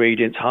flammable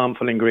ingredients,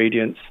 harmful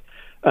ingredients.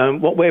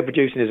 What we're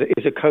producing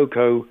is a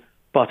cocoa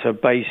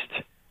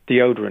butter-based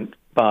deodorant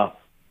bar.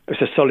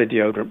 It's a solid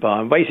deodorant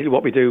bar. And basically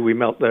what we do, we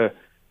melt the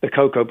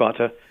cocoa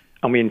butter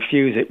and we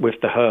infuse it with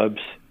the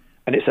herbs,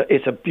 and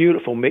it's a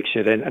beautiful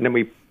mixture then, and then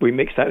we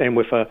mix that in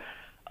with a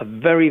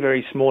very,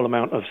 very small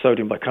amount of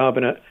sodium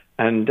bicarbonate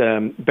and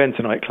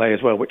bentonite clay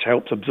as well, which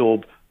helps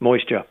absorb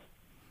moisture.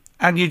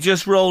 And you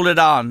just roll it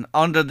on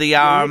under the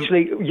arm.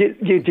 Actually,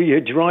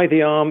 you dry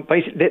the arm.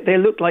 Basically, they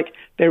look like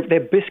they're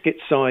biscuit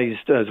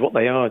sized as what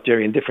they are,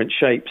 Jerry, in different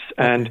shapes,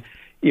 and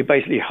you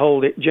basically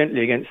hold it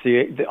gently against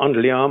the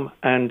under the arm,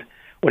 and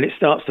when it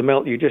starts to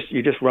melt, you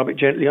just rub it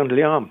gently under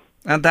the arm.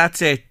 And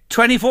that's it.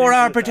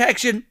 24-hour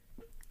protection.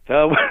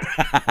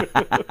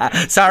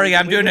 Sorry,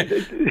 I'm doing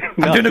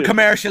a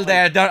commercial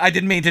there. I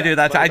didn't mean to do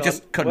that. I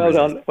just couldn't.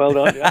 Well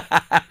done.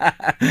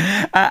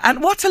 Yeah.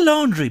 And what's a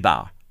laundry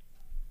bar?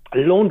 A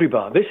laundry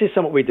bar. This is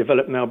something we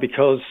developed now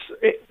because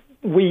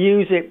we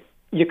use it.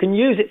 You can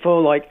use it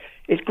for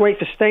it's great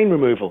for stain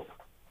removal.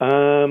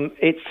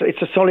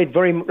 It's a solid,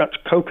 very much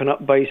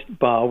coconut-based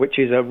bar, which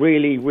is a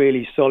really,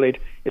 really solid.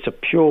 It's a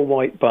pure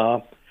white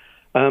bar.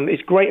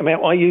 It's great.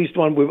 I used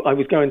one. I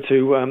was going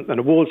to an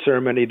award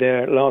ceremony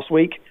there last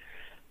week,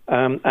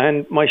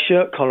 and my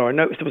shirt collar, I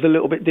noticed it was a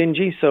little bit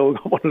dingy, so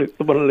one of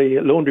the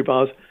laundry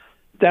bars,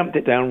 damped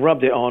it down,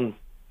 rubbed it on,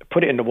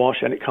 put it in the wash,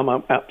 and it came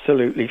out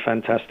absolutely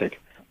fantastic.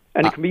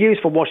 And it can be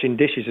used for washing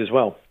dishes as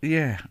well.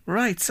 Yeah,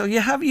 right. So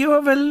you have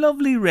a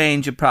lovely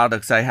range of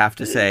products, I have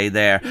to say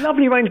there.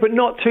 Lovely range, but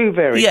not too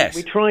varied. Yes.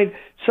 We tried.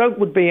 Soap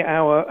would be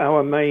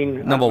our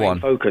main number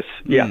one focus.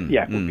 Yeah,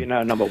 would be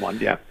our number one.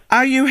 Yeah.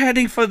 Are you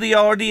heading for the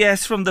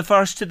RDS from the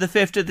 1st to the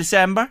 5th of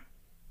December?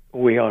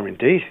 We are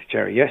indeed,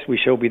 Jerry. Yes, we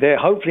shall be there.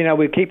 Hopefully, now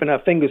we're keeping our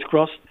fingers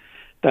crossed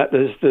that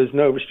there's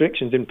no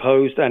restrictions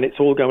imposed and it's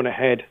all going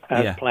ahead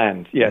as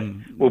planned. Yes,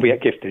 we'll be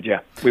at Gifted,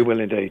 we will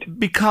indeed.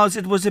 Because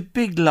it was a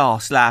big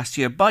loss last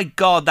year. By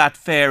God, that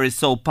fair is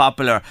so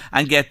popular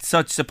and gets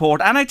such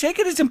support. And I take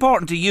it it's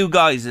important to you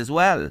guys as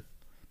well.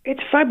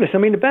 It's fabulous. I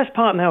mean, the best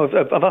part now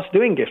of us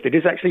doing Gifted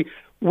is actually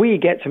we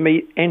get to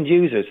meet end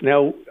users.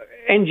 Now,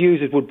 end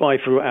users would buy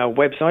through our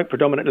website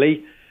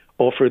predominantly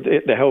or through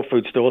the health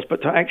food stores,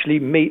 but to actually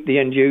meet the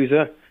end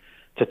user,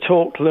 to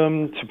talk to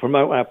them, to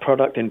promote our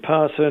product in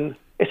person,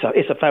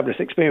 it's a fabulous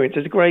experience.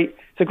 It's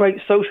a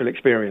great social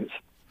experience,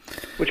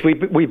 which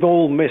we've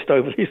all missed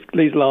over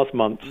these last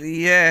months.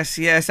 Yes,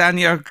 and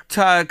your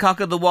cock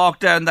of the walk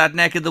down that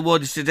neck of the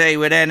woods today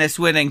with Ennis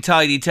winning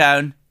Tidy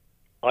Town.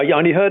 I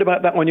only heard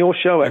about that on your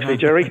show, actually,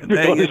 Jerry.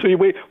 Honestly,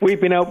 we've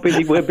been out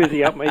busy. We're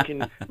busy out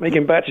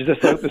making batches of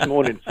soap this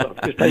morning. So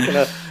I've just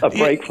taken a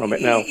break from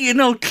it now. You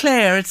know,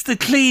 Clare, it's the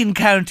clean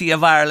county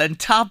of Ireland,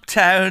 top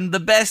town,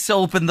 the best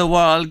soap in the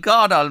world.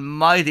 God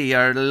almighty,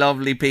 you're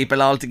lovely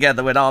people all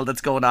together with all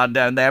that's going on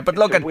down there. But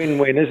look, it's a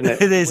win-win, isn't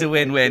it? It is a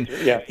win-win.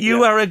 Yeah,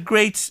 you are a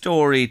great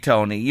story,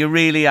 Tony. You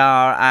really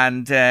are,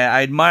 and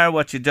I admire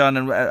what you've done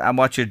and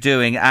what you're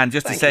doing. And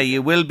just to say,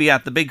 you will be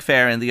at the big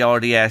fair in the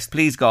RDS.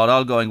 Please God,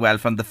 all going well.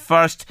 From the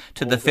 1st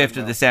to the 5th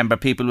of December,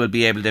 people will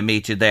be able to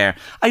meet you there.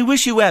 I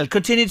wish you well.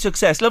 Continued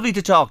success. Lovely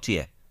to talk to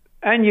you.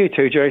 And you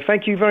too, Jerry.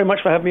 Thank you very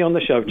much for having me on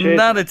the show. Cheers.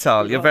 Not at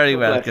all. You're very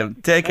welcome.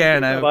 Take care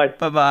now. Bye-bye.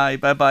 Bye-bye.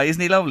 Bye-bye.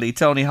 Isn't he lovely?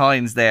 Tony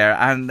Hines there.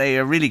 And they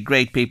are really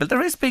great people. There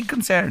is big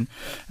concern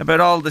about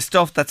all the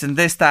stuff that's in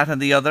this, that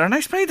and the other. And I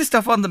spray the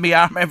stuff under my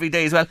arm every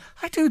day as well.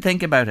 I do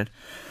think about it.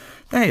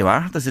 There you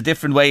are. There's a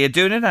different way of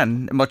doing it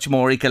and a much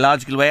more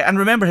ecological way. And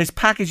remember his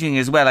packaging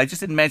as well. I just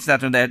didn't mention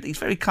that on there. He's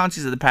very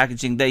conscious of the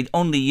packaging. They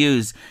only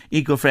use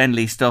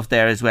eco-friendly stuff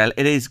there as well.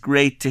 It is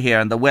great to hear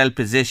and they're well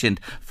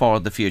positioned for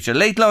the future.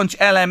 Late Lunch,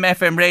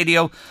 LMFM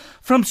Radio.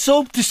 From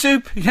soap to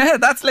soup. Yeah,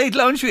 that's Late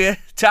Lunch for you.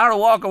 Tara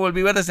Walker will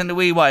be with us in a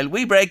wee while.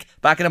 We break.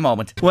 Back in a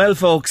moment. Well,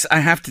 folks,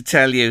 I have to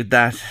tell you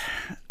that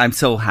I'm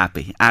so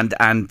happy.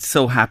 And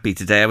so happy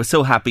today. I was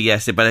so happy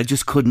yesterday, but I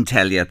just couldn't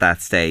tell you at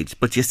that stage.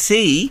 But you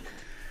see,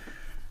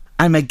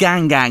 I'm a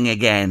gang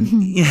again.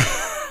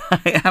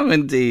 I am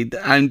indeed.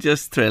 I'm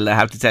just thrilled, I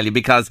have to tell you,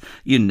 because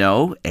you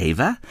know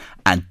Ava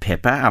and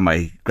Pippa are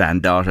my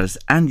granddaughters.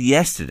 And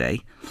yesterday,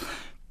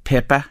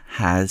 Pippa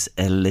has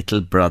a little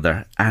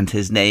brother and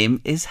his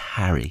name is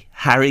Harry.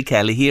 Harry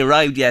Kelly. He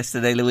arrived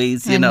yesterday,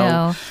 Louise, you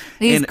know.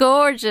 He's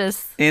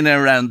gorgeous. In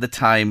around the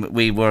time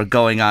we were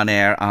going on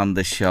air on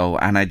the show.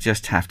 And I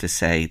just have to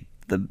say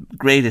the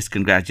greatest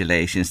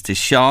congratulations to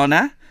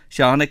Shauna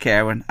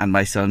Kerwin and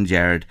my son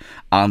Jared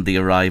on the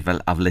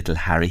arrival of little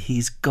Harry.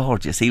 He's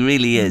gorgeous. He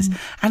really is.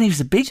 And he was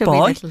a big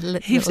boy.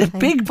 He was a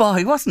big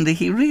boy, wasn't he?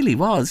 He really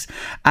was.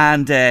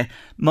 And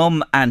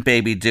mum and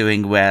baby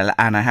doing well.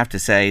 And I have to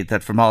say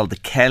that from all the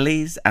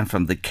Kellys and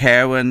from the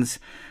Kerwins,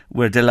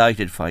 we're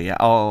delighted for you.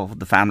 All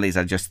the families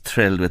are just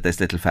thrilled with this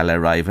little fella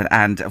arriving.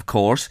 And of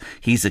course,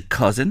 he's a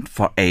cousin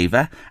for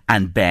Ava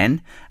and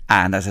Ben.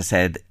 And as I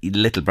said,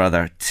 little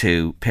brother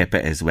to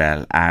Pippa as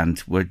well.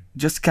 And we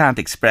just can't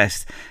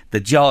express the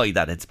joy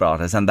that it's brought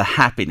us and the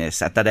happiness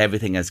that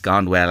everything has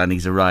gone well and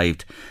he's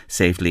arrived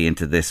safely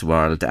into this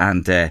world.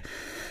 And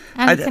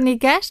can you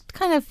get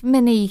kind of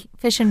mini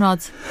fishing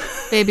rods,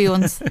 baby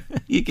ones?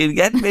 You can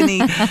get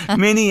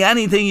mini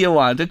anything you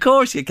want. Of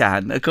course you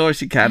can.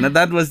 And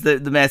that was the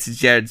message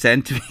Jared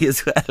sent to me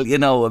as well, you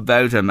know,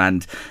 about him.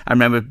 And I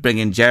remember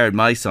bringing Jared,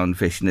 my son,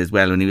 fishing as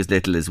well when he was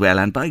little as well.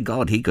 And by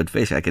God, he could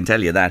fish, I can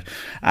tell you that.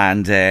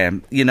 And,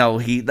 you know,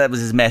 that was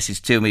his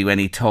message to me when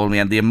he told me.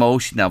 And the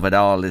emotion of it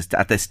all is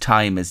at this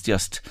time is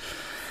just...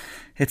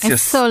 It's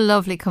just so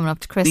lovely coming up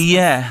to Christmas.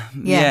 Yeah.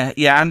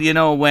 And you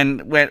know,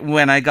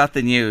 when I got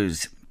the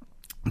news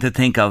to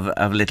think of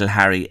little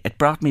Harry, it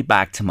brought me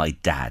back to my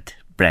dad,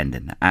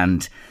 Brendan.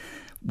 And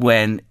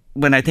when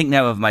I think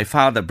now of my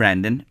father,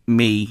 Brendan,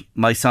 me,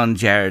 my son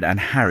Jared and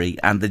Harry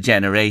and the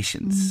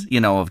generations, you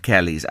know, of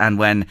Kellys. And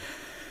when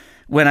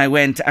I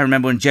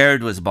remember when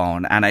Jared was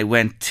born and I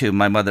went to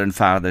my mother and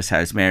father's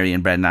house, Mary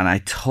and Brendan, and I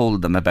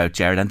told them about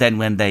Jared. And then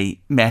when they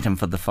met him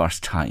for the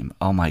first time,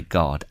 oh my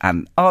God,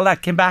 and all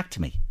that came back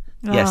to me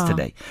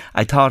yesterday.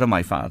 I thought of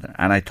my father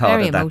and I thought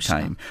Very of that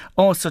emotional time.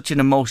 Oh, such an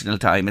emotional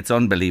time. It's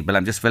unbelievable.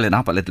 I'm just filling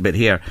up a little bit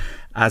here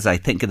as I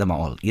think of them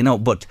all, you know,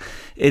 but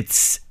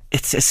it's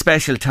a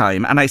special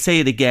time. And I say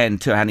it again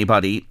to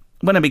anybody,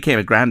 when I became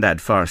a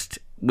granddad first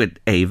with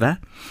Ava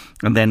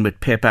and then with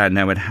Pippa and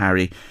now with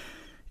Harry,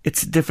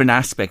 it's a different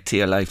aspect to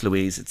your life,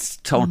 Louise. It's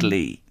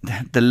totally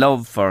the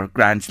love for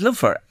I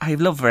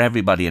have love for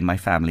everybody in my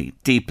family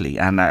deeply,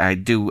 and I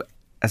do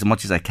as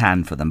much as I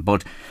can for them.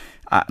 But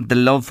the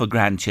love for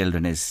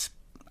grandchildren is,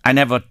 I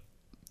never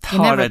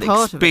thought I'd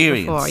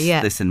experience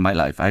this in my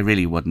life. I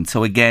really wouldn't.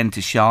 So again, to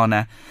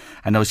Shauna,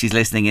 I know she's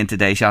listening in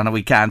today. Shauna,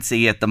 we can't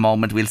see you at the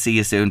moment. We'll see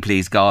you soon,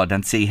 please God,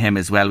 and see him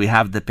as well. We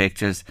have the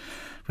pictures.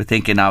 We're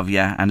thinking of you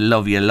and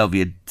love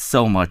you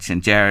so much.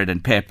 And Jared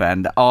and Pippa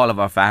and all of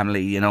our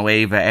family, you know,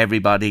 Ava,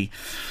 everybody.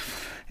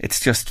 It's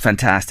just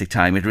fantastic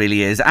time. It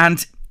really is.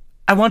 And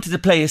I wanted to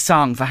play a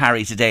song for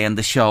Harry today on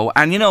the show.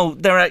 And, you know,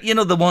 there are, you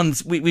know, the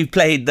ones we've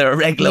played, there are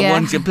regular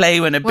ones you play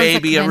when a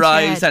baby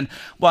arrives and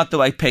what do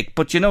I pick?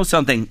 But you know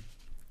something?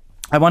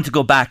 I want to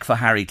go back for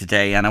Harry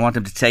today and I want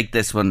him to take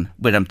this one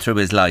with him through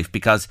his life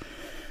because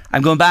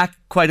I'm going back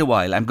quite a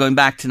while. I'm going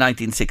back to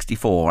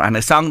 1964 and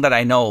a song that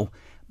I know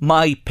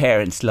my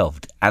parents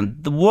loved.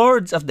 And the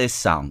words of this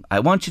song, I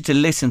want you to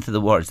listen to the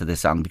words of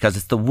this song because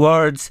it's the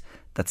words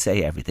that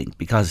say everything.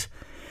 Because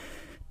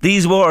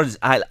these words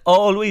I'll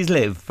always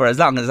live for as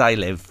long as I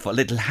live for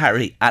little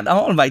Harry and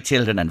all my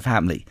children and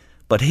family.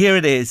 But here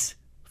it is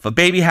for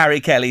baby Harry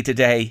Kelly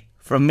today,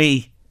 from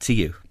me to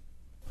you.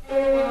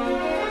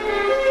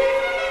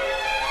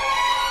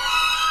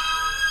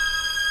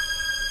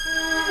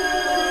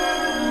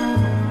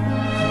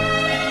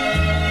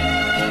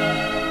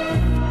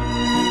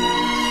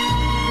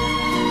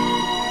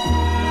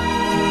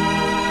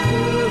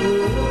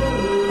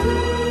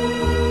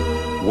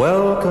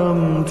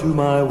 Welcome to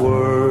my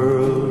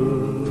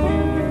world.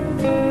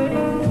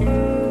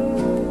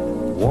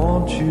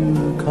 Won't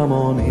you come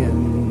on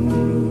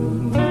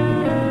in?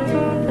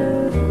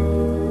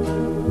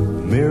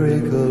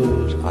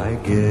 Miracles, I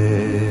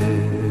guess,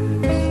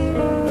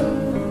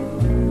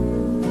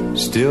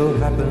 still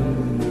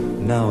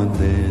happen now and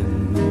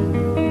then.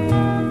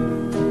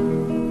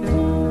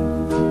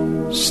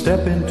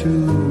 Step into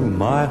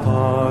my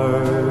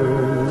heart.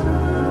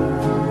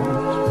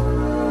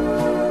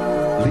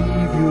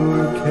 Leave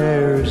your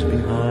cares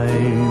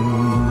behind.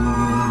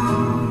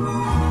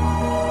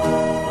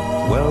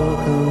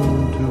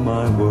 Welcome to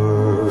my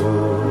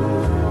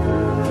world,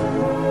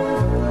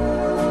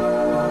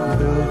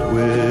 built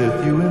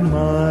with you in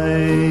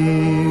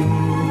mind.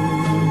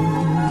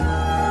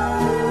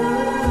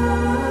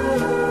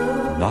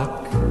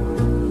 Knock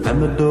and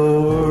the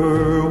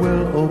door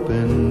will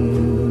open.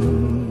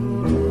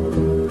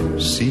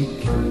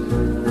 Seek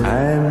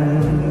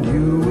and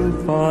you will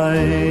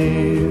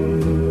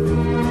find.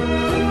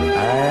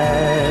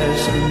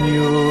 Ask and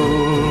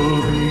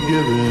you'll be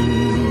given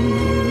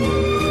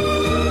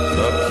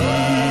the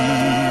key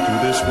to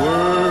this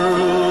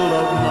world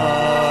of mine.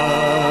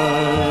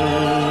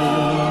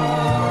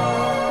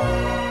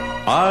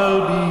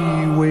 I'll be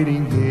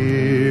waiting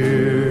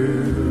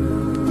here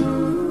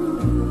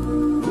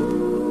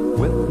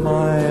with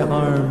my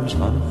arms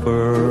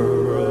unfurled,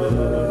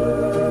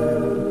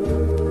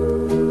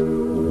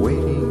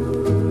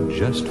 waiting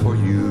just for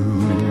you.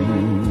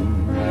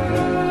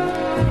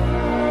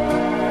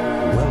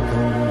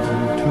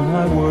 Welcome to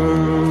my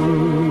world.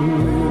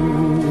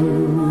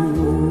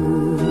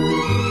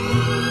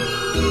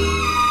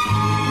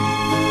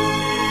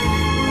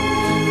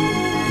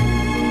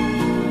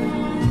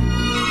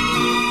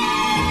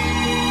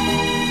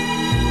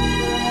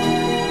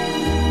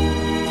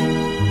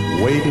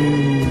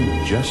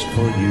 Waiting just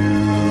for you.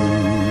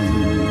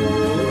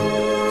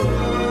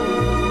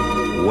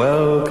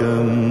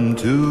 Welcome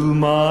to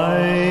my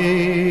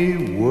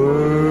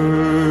world.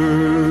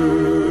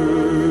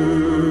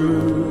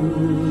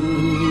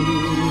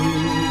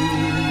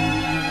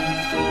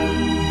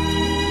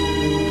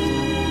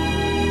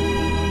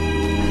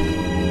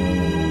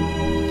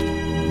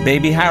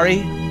 Baby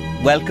Harry,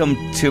 welcome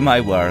to my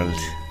world.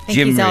 I think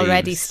Jim he's Reeves.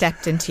 already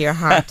stepped into your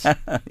heart.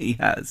 He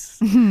has.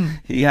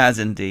 He has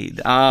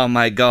indeed. Oh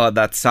my God,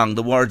 that song,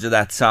 the words of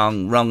that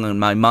song rung in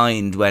my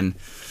mind when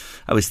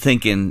I was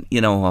thinking,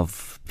 you know,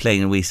 of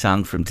playing a wee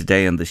song from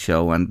today on the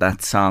show, and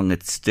that song,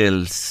 it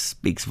still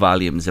speaks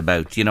volumes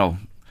about, you know,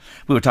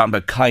 we were talking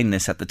about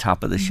kindness at the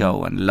top of the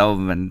show, and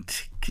love and,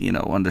 you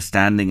know,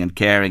 understanding and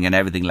caring and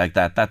everything like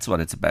that. That's what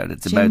it's about.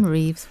 It's Jim about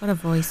Reeves, what a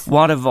voice.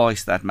 what a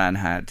voice that man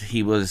had.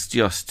 He was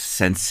just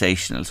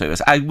sensational. So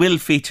I will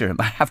feature him.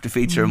 I have to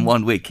feature him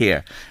 1 week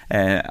here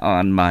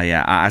on my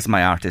as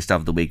my artist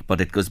of the week. But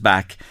it goes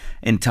back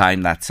in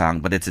time, that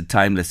song. But it's a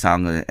timeless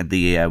song.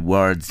 The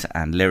words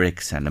and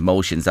lyrics and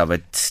emotions of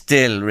it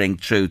still ring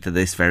true to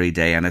this very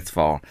day. And it's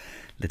for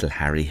little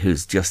Harry,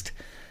 who's just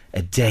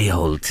a day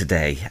old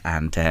today,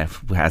 and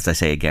as I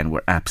say again,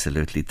 we're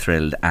absolutely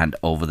thrilled and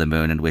over the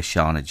moon, and wish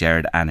Shauna,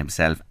 Jared and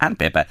himself and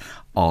Pippa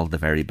all the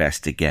very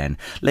best again.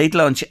 Late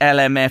lunch,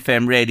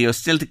 LMFM radio,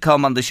 still to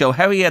come on the show.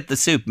 How are you at the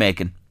soup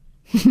making?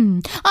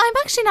 I'm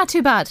actually not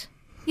too bad.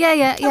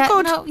 Yeah.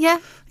 good. No, yeah.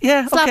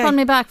 Yeah, Slap okay. on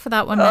me back for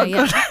that one now,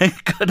 yeah.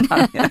 Good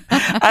on you.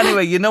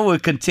 Anyway, you know, we'll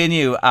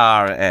continue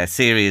our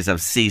series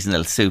of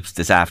seasonal soups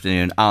this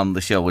afternoon on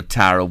the show with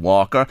Tara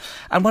Walker.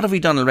 And what have we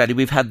done already?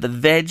 We've had the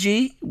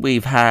veggie,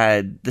 we've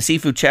had the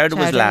seafood chowder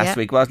was last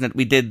week, wasn't it?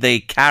 We did the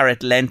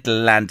carrot,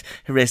 lentil and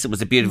harissa. It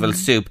was a beautiful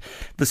soup.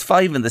 There's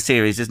 5 in the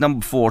series. There's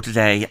number 4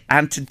 today.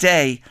 And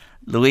today,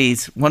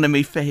 Louise, one of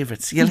my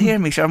favourites. You'll hear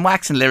me, sure, I'm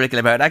waxing lyrical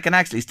about it. I can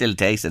actually still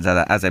taste it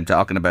as I'm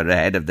talking about it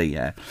ahead of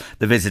the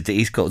visit to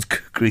East Coast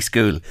Cookery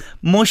School.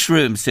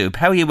 Mushroom soup.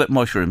 How are you with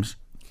mushrooms?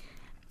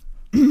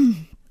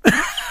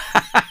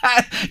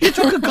 You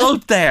took a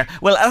gulp there.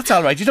 Well, that's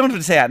all right. You don't have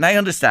to say that. And I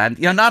understand.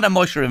 You're not a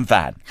mushroom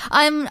fan.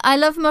 I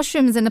love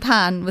mushrooms in a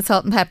pan with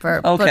salt and pepper.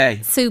 Okay.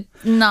 But soup,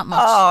 not much.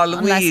 Oh, Louise.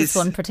 Unless it's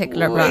one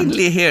particular Wait brand.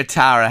 till you hear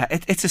Tara.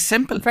 It's a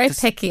simple. Very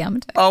picky, am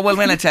I? Oh, well,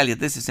 when I tell you,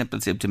 this is a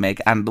simple soup to make,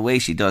 and the way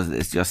she does it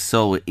is just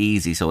so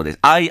easy. So it is.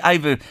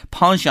 I've a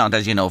penchant,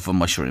 as you know, for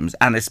mushrooms,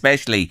 and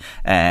especially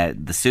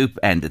the soup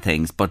end of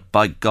things. But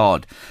by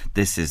God,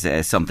 this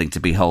is something to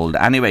behold.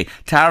 Anyway,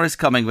 Tara's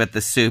coming with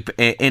the soup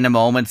in a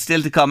moment.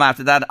 Still to come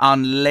after that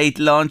on Late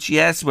Lunch.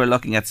 Yes, we're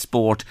looking at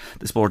sport,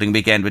 the sporting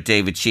weekend with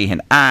David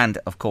Sheehan, and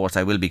of course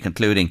I will be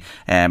concluding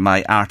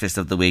my artist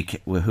of the week,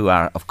 who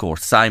are of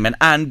course Simon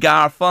and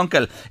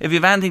Garfunkel. If you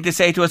have anything to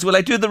say to us, will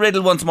I do the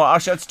riddle once more? Oh,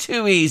 sure, it's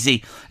too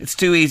easy. It's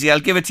too easy. I'll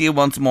give it to you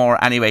once more.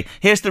 Anyway,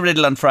 here's the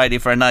riddle on Friday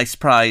for a nice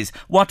prize.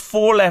 What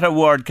 4-letter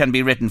word can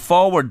be written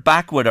forward,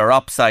 backward or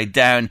upside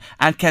down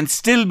and can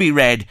still be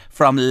read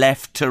from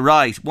left to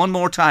right? One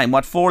more time.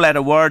 What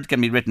 4-letter word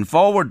can be written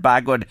forward,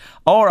 backward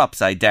or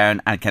upside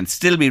down and can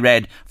still be read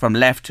head from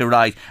left to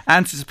right.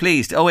 Answers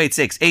please to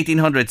 086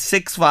 1800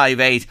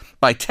 658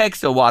 by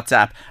text or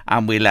WhatsApp,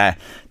 and we'll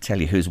tell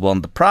you who's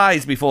won the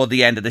prize before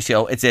the end of the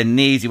show. It's an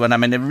easy one.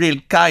 I'm in a real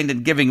kind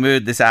and giving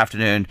mood this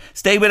afternoon.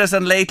 Stay with us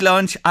on Late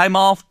Lunch. I'm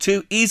off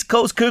to East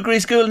Coast Cookery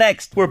School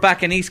next. We're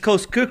back in East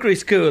Coast Cookery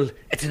School.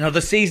 It's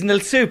another seasonal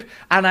soup,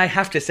 and I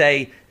have to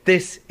say,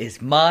 this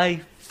is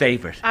my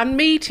favourite. And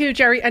me too,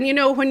 Jerry. And you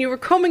know, when you were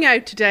coming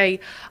out today,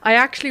 I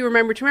actually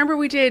remember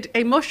we did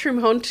a mushroom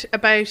hunt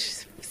about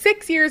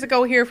 6 years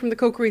ago here from the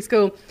cookery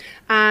school,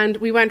 and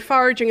we went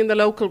foraging in the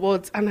local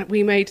woods and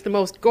we made the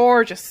most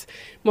gorgeous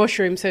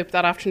mushroom soup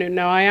that afternoon.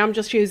 Now, I am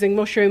just using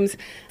mushrooms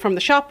from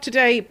the shop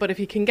today, but if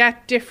you can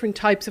get different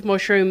types of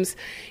mushrooms,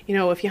 you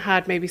know, if you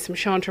had maybe some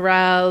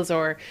chanterelles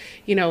or,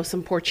 you know,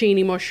 some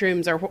porcini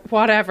mushrooms or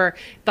whatever,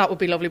 that would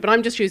be lovely. But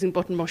I'm just using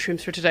button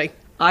mushrooms for today.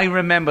 I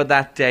remember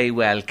that day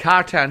well.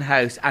 Cartown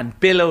House and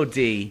Bill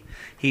O'Dea,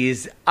 he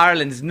is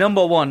Ireland's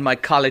 #1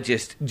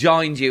 mycologist,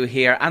 joined you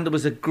here, and there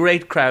was a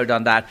great crowd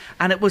on that,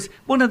 and it was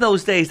one of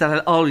those days that I'll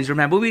always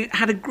remember. We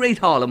had a great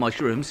haul of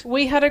mushrooms.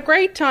 We had a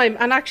great time,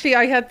 and actually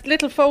I had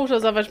little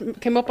photos of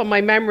it came up on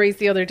my memories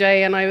the other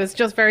day, and I was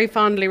just very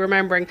fondly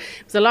remembering.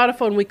 It was a lot of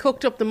fun. We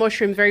cooked up the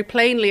mushrooms very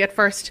plainly at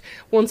first,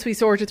 once we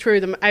sorted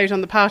through them out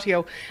on the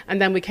patio,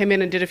 and then we came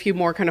in and did a few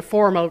more kind of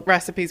formal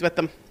recipes with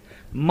them.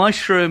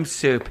 Mushroom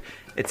soup.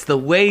 It's the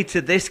way to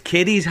this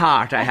kiddie's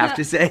heart, I have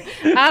to say.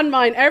 And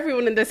mine.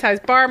 Everyone in this house,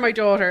 bar my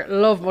daughter,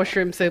 love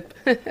mushroom soup.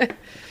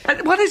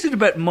 And what is it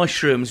about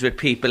mushrooms with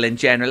people in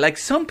general? Like,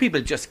 some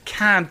people just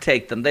can't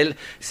take them. They'll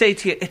say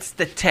to you, it's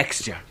the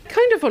texture.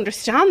 Kind of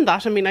understand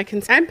that. I mean, I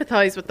can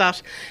empathise with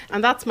that,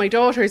 and that's my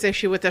daughter's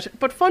issue with it.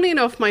 But funny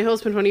enough, my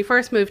husband, when he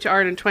first moved to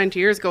Ireland 20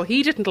 years ago,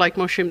 he didn't like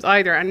mushrooms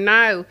either, and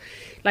now,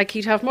 like,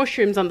 he'd have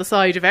mushrooms on the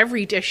side of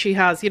every dish he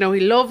has. You know,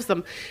 he loves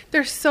them.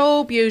 They're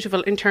so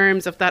beautiful in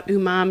terms of that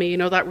umami, you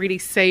know, that really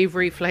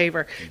savoury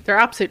flavour. They're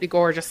absolutely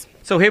gorgeous.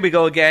 So here we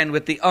go again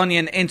with the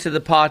onion into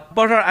the pot.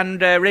 Butter and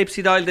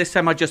rapeseed oil this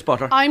time, or just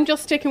butter? I'm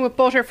just sticking with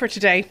butter for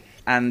today.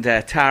 And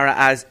Tara,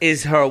 as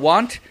is her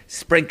wont,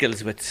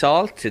 sprinkles with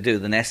salt to do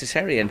the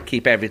necessary and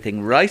keep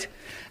everything right.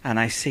 And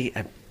I see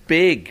a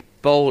big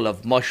bowl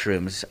of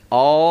mushrooms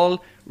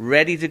all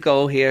ready to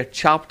go here,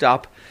 chopped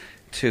up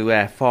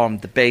to form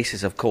the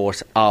basis, of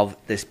course, of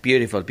this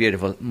beautiful,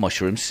 beautiful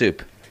mushroom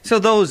soup. So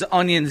those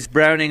onions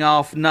browning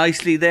off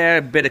nicely there,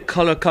 a bit of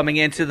colour coming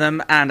into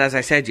them, and as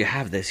I said, you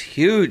have this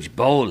huge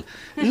bowl.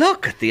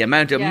 Look at the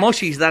amount of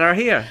mushies that are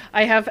here.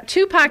 I have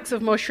 2 packs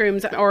of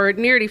mushrooms, or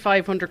nearly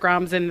 500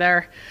 grams in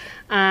there,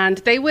 and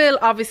they will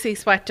obviously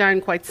sweat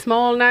down quite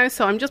small now,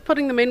 so I'm just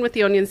putting them in with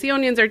the onions. The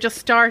onions are just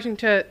starting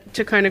to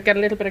kind of get a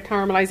little bit of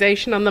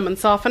caramelisation on them and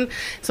soften,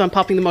 so I'm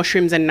popping the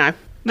mushrooms in now.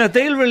 Now,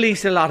 they'll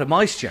release a lot of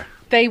moisture.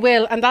 They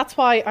will, and that's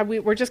why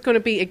we're just going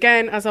to be,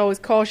 again, as always,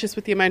 cautious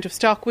with the amount of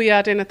stock we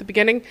add in at the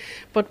beginning.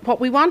 But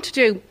what we want to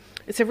do,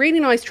 it's a really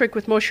nice trick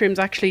with mushrooms,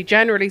 actually,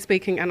 generally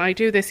speaking, and I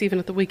do this even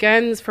at the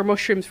weekends for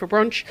mushrooms for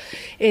brunch,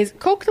 is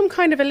cook them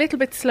kind of a little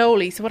bit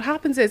slowly. So what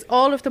happens is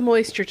all of the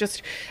moisture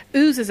just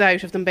oozes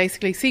out of them,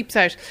 basically seeps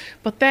out,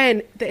 but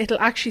then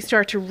it'll actually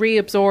start to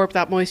reabsorb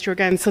that moisture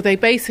again. So they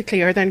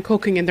basically are then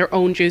cooking in their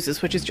own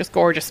juices, which is just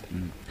gorgeous.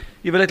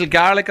 You have a little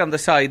garlic on the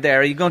side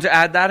there. Are you going to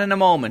add that in a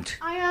moment?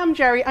 I am,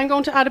 Jerry. I'm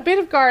going to add a bit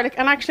of garlic,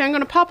 and actually I'm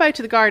going to pop out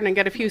to the garden and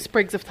get a few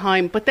sprigs of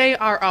thyme, but they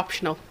are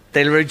optional.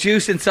 They'll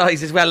reduce in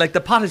size as well. Like, the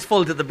pot is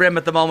full to the brim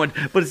at the moment,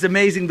 but it's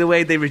amazing the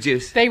way they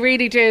reduce. They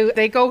really do.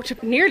 They go to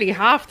nearly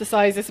half the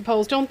size, I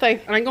suppose, don't they?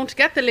 And I'm going to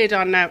get the lid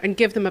on now and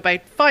give them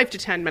about 5 to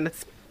 10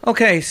 minutes.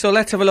 Okay, so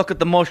let's have a look at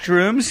the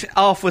mushrooms.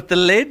 Off with the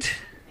lid.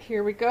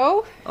 Here we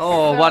go.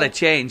 Oh, what a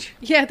change.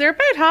 Yeah, they're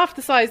about half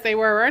the size they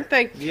were, aren't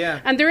they? Yeah.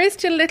 And there is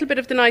still a little bit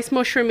of the nice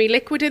mushroomy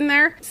liquid in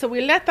there. So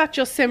we'll let that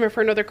just simmer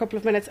for another couple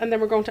of minutes, and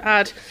then we're going to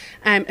add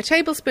a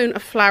tablespoon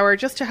of flour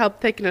just to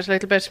help thicken it a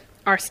little bit,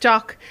 our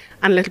stock,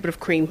 and a little bit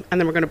of cream,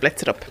 and then we're going to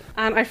blitz it up.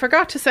 And I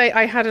forgot to say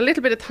I had a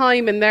little bit of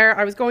thyme in there.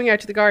 I was going out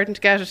to the garden to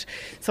get it,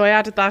 so I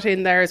added that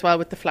in there as well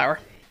with the flour.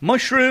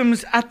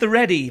 Mushrooms at the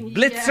ready.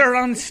 Blitzer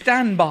on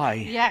standby.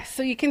 Yes,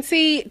 so you can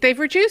see they've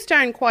reduced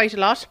down quite a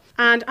lot,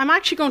 and I'm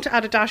actually going to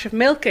add a dash of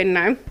milk in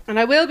now, and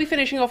I will be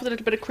finishing off with a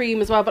little bit of cream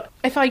as well, but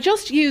if I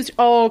just used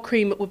all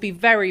cream it would be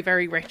very,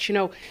 very rich, you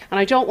know, and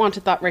I don't want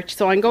it that rich,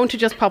 so I'm going to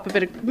just pop a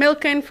bit of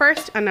milk in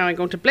first, and now I'm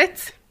going to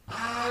blitz.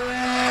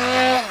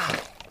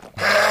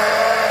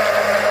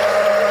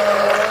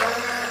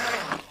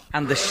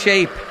 And the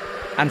shape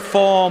and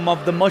form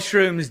of the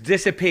mushrooms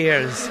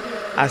disappears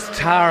as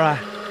Tara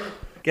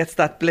gets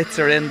that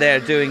blitzer in there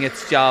doing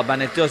its job,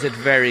 and it does it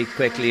very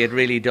quickly. It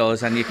really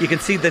does. And you can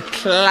see the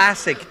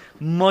classic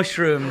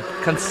mushroom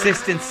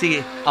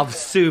consistency of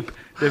soup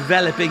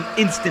developing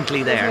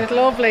instantly there. Isn't it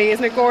lovely?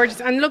 Isn't it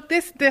gorgeous? And look,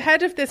 the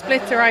head of this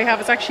blitzer I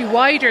have is actually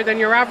wider than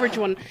your average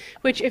one,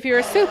 which if you're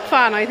a soup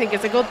fan I think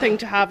is a good thing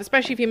to have,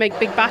 especially if you make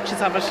big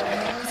batches of it,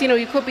 because you know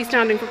you could be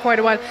standing for quite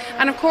a while.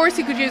 And of course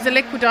you could use a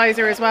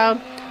liquidizer as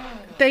well.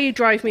 They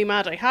drive me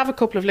mad. I have a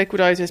couple of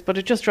liquidizers, but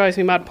it just drives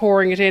me mad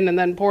pouring it in and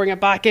then pouring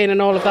it back in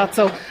and all of that,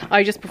 so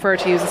I just prefer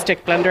to use a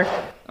stick blender.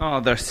 Oh,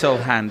 they're so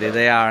handy,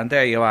 they are. And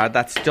there you are.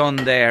 That's done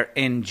there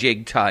in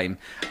jig time.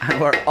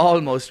 And we're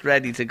almost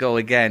ready to go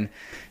again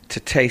to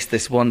taste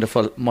this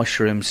wonderful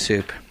mushroom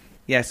soup.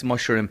 Yes,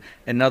 mushroom,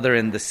 another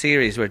in the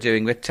series we're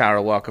doing with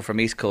Tara Walker from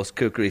East Coast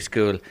Cookery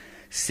School,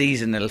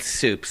 seasonal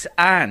soups.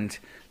 And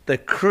the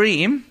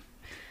cream.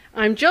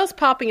 I'm just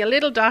popping a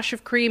little dash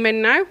of cream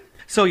in now.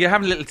 So you're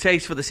having a little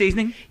taste for the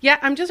seasoning? Yeah,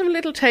 I'm just having a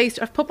little taste.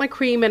 I've put my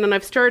cream in and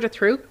I've stirred it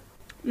through.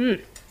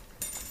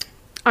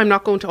 I'm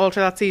not going to alter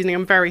that seasoning.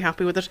 I'm very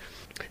happy with it.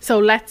 So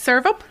let's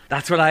serve up.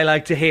 That's what I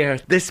like to hear.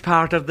 This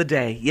part of the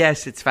day.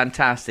 Yes, it's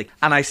fantastic.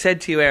 And I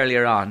said to you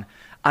earlier on,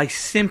 I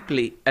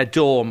simply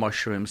adore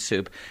mushroom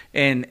soup.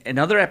 In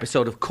another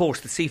episode, of course,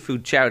 the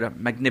seafood chowder,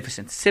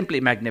 magnificent, simply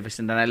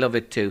magnificent, and I love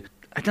it too.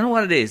 I don't know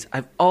what it is.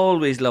 I've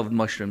always loved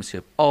mushroom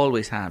soup,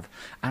 always have.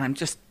 And I'm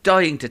just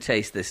dying to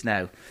taste this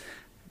now.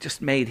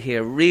 Just made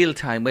here real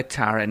time with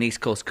Tara in East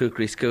Coast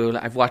Cookery School.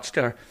 I've watched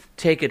her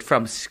take it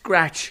from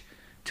scratch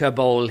to a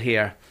bowl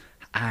here.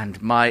 And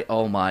my,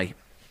 oh my,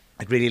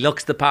 it really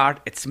looks the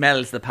part, it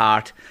smells the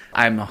part.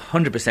 I'm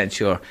 100%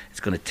 sure it's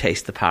going to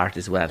taste the part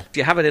as well.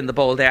 You have it in the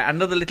bowl there.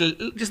 Another little,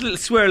 just a little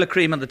swirl of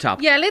cream on the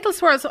top. Yeah, a little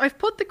swirl. So I've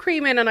put the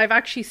cream in and I've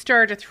actually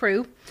stirred it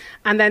through.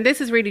 And then this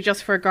is really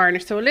just for a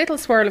garnish. So a little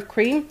swirl of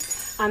cream.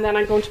 And then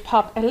I'm going to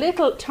pop a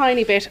little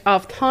tiny bit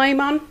of thyme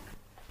on.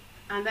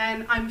 And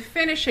then I'm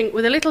finishing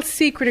with a little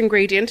secret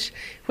ingredient,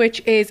 which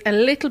is a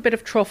little bit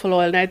of truffle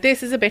oil. Now,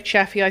 this is a bit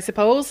chefy, I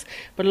suppose,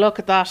 but look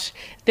at that.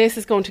 This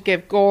is going to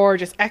give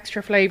gorgeous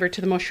extra flavour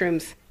to the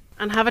mushrooms.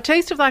 And have a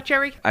taste of that,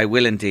 Jerry. I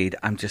will indeed.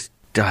 I'm just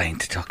dying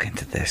to tuck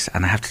into this.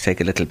 And I have to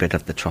take a little bit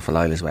of the truffle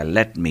oil as well.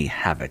 Let me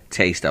have a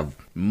taste of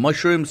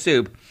mushroom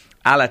soup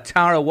a la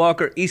Tara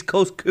Walker, East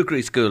Coast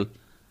Cookery School.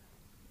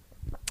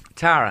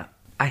 Tara,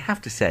 I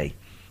have to say,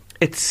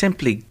 it's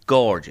simply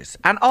gorgeous.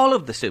 And all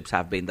of the soups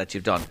have been that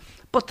you've done.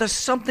 But there's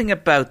something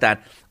about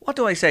that. What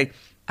do I say?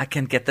 I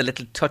can get the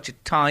little touch of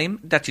thyme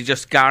that you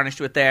just garnished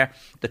with there.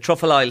 The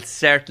truffle oil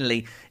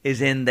certainly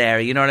is in there,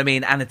 you know what I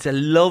mean? And it's a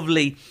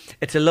lovely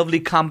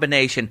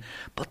combination.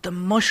 But the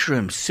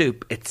mushroom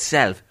soup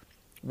itself,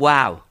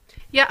 wow.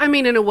 Yeah, I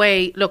mean, in a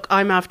way, look,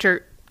 I'm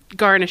after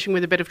garnishing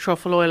with a bit of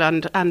truffle oil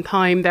and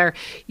thyme there.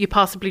 You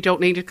possibly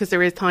don't need it because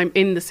there is thyme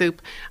in the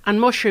soup. And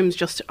mushrooms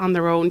just on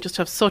their own just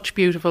have such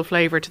beautiful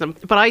flavour to them.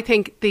 But I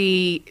think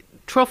the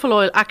truffle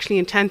oil actually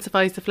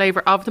intensifies the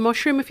flavour of the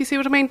mushroom, if you see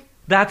what I mean.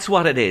 That's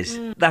what it is.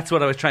 That's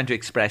what I was trying to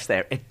express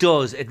there. It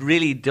does. It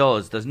really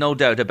does. There's no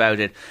doubt about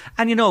it.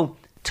 And you know,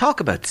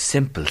 talk about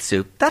simple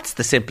soup. That's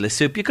the simplest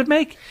soup you could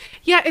make.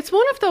 Yeah, it's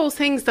one of those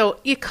things, though,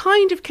 you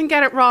kind of can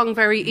get it wrong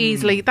very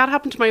easily. That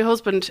happened to my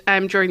husband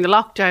during the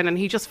lockdown, and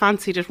he just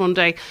fancied it one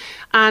day.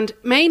 And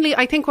mainly,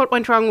 I think what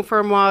went wrong for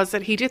him was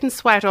that he didn't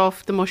sweat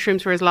off the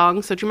mushrooms for as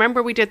long. So do you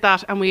remember we did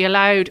that and we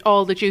allowed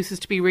all the juices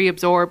to be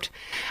reabsorbed?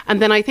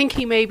 And then I think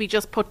he maybe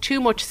just put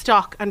too much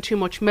stock and too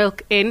much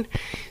milk in.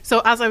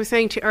 So as I was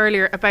saying to you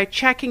earlier about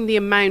checking the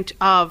amount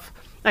of,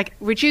 like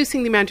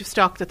reducing the amount of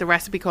stock that the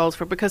recipe calls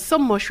for, because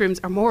some mushrooms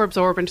are more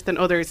absorbent than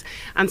others,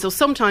 and so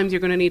sometimes you're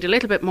going to need a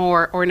little bit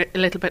more or a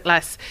little bit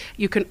less.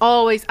 You can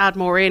always add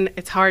more in.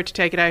 It's hard to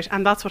take it out,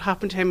 and that's what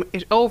happened to him.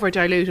 It over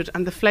diluted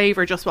and the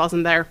flavour just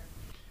wasn't there.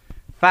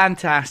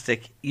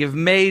 Fantastic. You've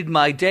made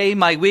my day,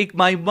 my week,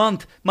 my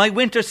month, my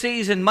winter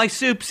season, my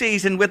soup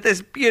season with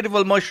this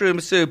beautiful mushroom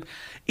soup.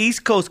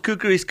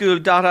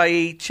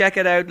 eastcoastcookeryschool.ie. Check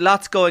it out.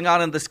 Lots going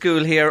on in the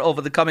school here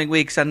over the coming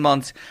weeks and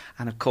months.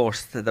 And of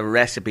course, the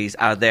recipes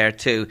are there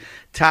too.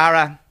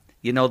 Tara,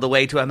 you know the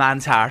way to a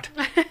man's heart.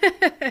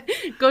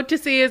 Good to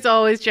see you as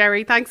always,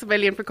 Jerry. Thanks a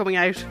million for coming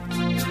out.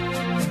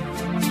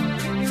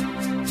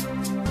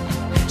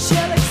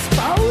 She'll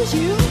expose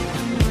you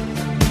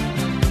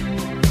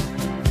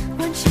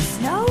when she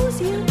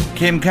snows you.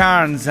 Kim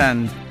Carnes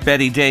and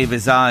Betty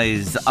Davis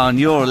Eyes on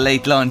your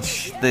late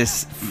lunch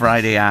this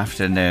Friday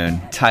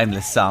afternoon.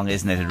 Timeless song,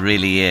 isn't it? It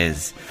really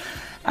is.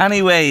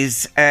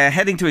 Anyways,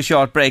 heading to a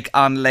short break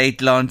on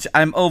late lunch.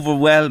 I'm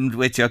overwhelmed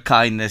with your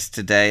kindness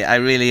today. I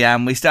really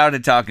am. We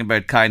started talking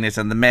about kindness,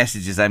 and the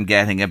messages I'm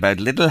getting about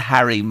little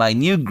Harry, my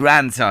new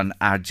grandson,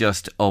 are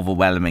just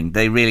overwhelming.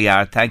 They really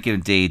are. Thank you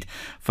indeed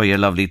for your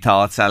lovely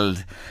thoughts. I'll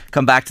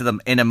come back to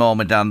them in a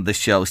moment on the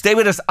show. Stay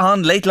with us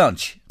on Late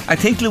Lunch. I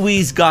think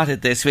Louise got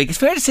it this week. It's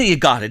fair to say you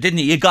got it, didn't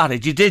you? You got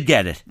it. You did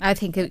get it. I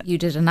think you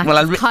did an act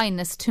of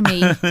kindness to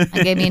me and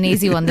gave me an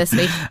easy one this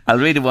week. I'll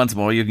read it once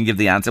more. You can give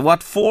the answer.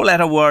 What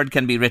four-letter word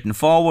can be written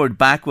forward,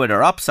 backward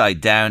or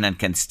upside down and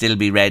can still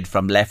be read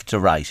from left to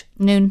right?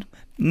 Noon.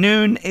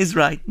 Noon is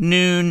right.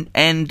 Noon,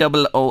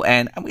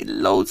 N-O-O-N. And we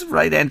loads of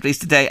right entries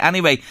today.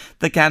 Anyway,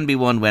 there can be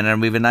one winner,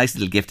 and we have a nice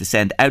little gift to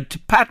send out to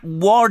Pat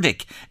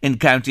Wardick in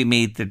County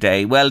Meath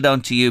today. Well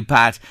done to you,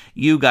 Pat.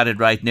 You got it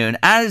right, Noon,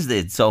 as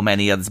did so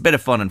many others. A bit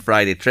of fun on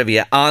Friday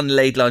trivia on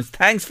Late Lunch.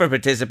 Thanks for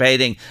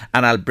participating,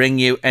 and I'll bring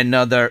you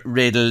another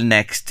riddle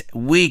next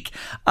week.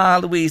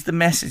 Louise, the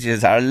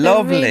messages are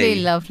lovely. They're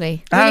really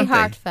lovely. Really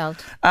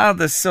heartfelt.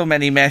 There's so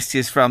many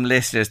messages from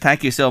listeners.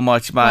 Thank you so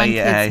much.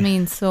 Grandkids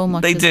mean so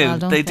much. They as do.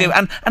 Well, They do.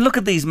 And look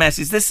at these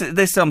messages.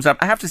 This sums up.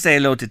 I have to say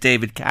hello to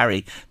David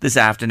Carey this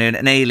afternoon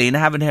and Aileen. I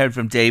haven't heard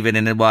from David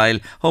in a while.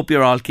 Hope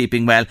you're all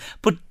keeping well.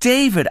 But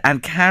David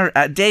and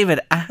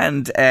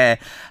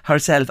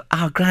herself,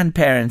 our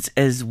grandparents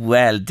as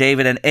well.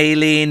 David and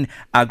Aileen,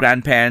 our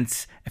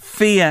grandparents.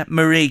 Fia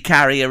Marie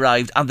Carey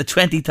arrived on the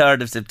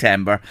 23rd of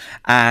September,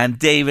 and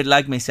David,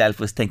 like myself,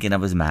 was thinking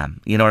of his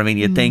mam. You know what I mean?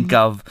 You think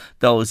of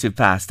those who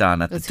passed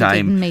on at the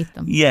time. Who didn't meet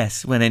them.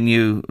 Yes, when a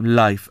new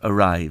life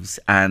arrives.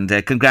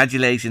 And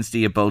congratulations to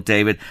you both,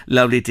 David.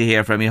 Lovely to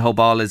hear from you. Hope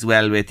all is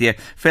well with you.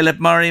 Philip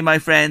Murray, my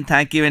friend,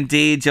 thank you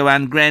indeed.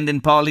 Joanne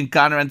Grendon, Pauline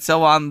Connor, and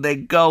so on they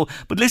go.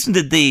 But listen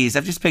to these.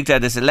 I've just picked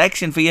out a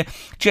selection for you.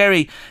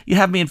 Jerry, you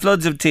have me in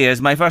floods of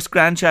tears. My first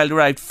grandchild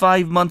arrived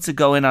 5 months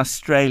ago in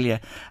Australia,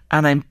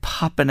 and I'm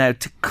popping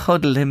out to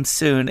cuddle him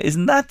soon.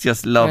 Isn't that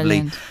just lovely?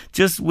 Brilliant.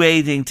 Just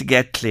waiting to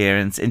get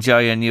clearance.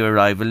 Enjoy your new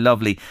arrival.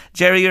 Lovely.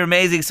 Jerry, you're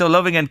amazing, so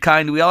loving and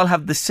kind. We all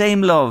have the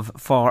same love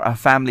for our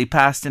family,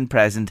 past and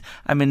present.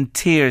 I'm in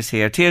tears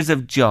here, tears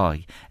of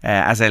joy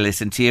as I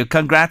listen to you.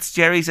 Congrats,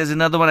 Jerry, says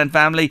another one. And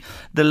family,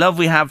 the love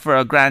we have for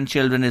our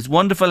grandchildren is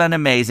wonderful and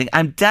amazing.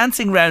 I'm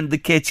dancing round the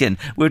kitchen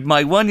with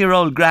my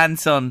 1-year-old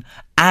grandson,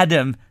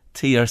 Adam,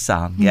 to your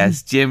song.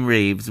 Yes, Jim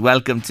Reeves,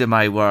 welcome to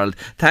my world.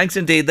 Thanks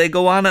indeed. They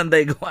go on and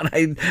they go on.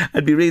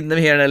 I'd be reading them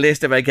here in a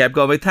list if I kept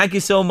going. But thank you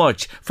so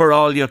much for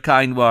all your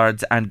kind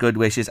words and good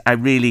wishes. I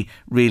really,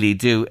 really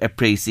do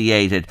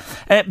appreciate it.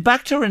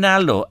 Back to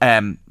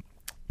Ronaldo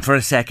for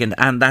a second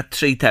and that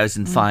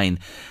 3,000 fine.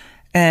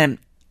 I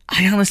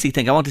honestly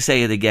think, I want to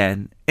say it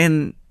again,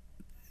 in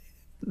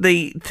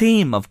the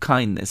theme of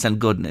kindness and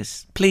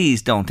goodness,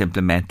 please don't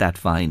implement that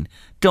fine.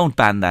 Don't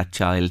ban that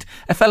child.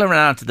 A fella ran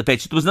onto the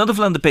pitch. There was another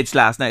fella on the pitch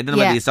last night. I don't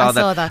know whether you saw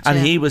that. And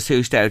he was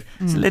hooshed out.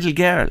 It's a little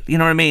girl. You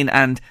know what I mean?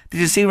 And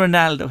did you see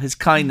Ronaldo, his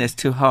kindness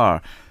to her?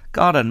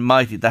 God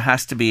almighty, there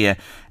has to be a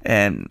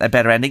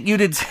better ending. You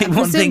did say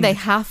one thing. They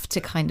have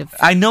to kind of.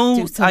 I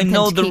know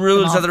the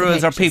rules are the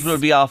rules, or people will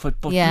be off it.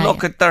 But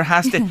there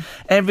has to.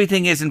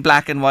 Everything isn't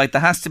black and white. There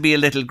has to be a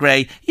little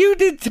grey. You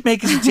did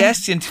make a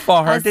suggestion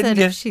for her, didn't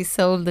you? If she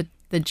sold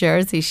the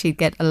jersey, she'd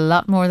get a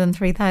lot more than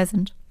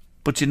 3,000.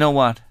 But you know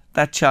what?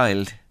 That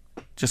child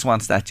just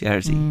wants that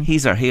jersey.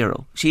 He's her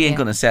hero. She ain't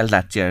going to sell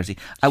that jersey.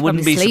 I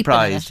wouldn't be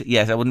surprised.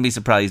 Yes, I wouldn't be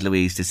surprised,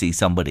 Louise, to see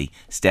somebody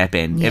step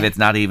in, if it's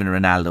not even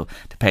Ronaldo,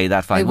 to pay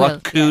that fine.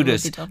 What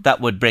kudos that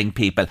would bring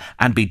people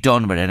and be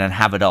done with it and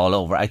have it all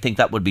over. I think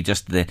that would be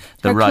just the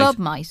her right. club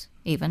might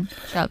even,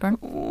 Shelbourne.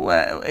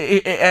 Well,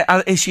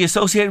 is she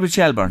associated with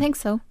Shelbourne? I think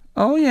so.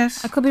 Oh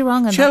yes, I could be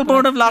wrong on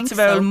Shelbourne that. have lots of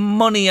our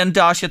money and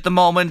dosh at the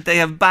moment. They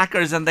have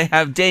backers and they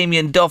have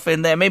Damien Duff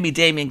in there. Maybe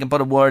Damien can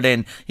put a word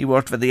in. He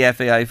worked for the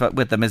FAI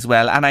with them as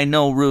well. And I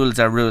know rules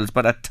are rules,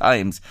 but at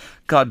times,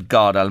 God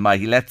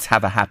almighty, let's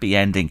have a happy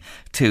ending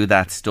to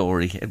that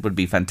story. It would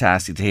be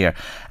fantastic to hear.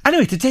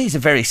 Anyway, today is a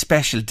very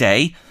special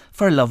day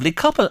for a lovely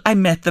couple. I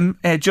met them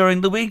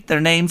during the week. Their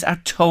names are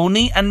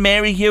Tony and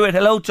Mary Hewitt.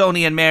 Hello,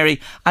 Tony and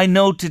Mary. I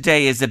know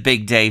today is a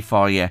big day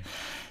for you.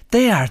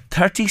 They are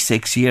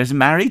 36 years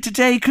married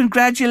today.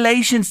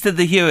 Congratulations to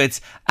the Hewitts.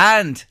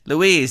 And,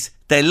 Louise,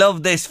 they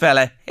love this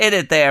fella. Hit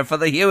it there for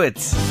the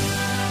Hewitts.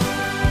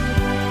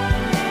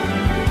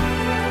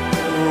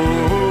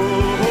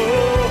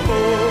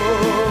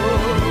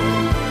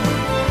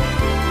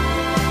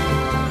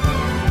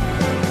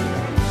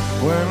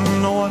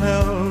 When no one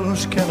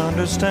else can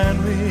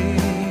understand me,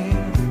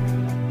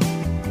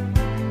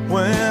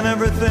 when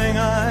everything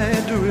I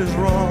do is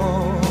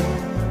wrong,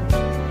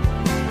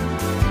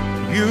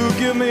 you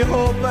give me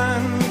hope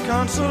and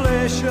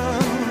consolation.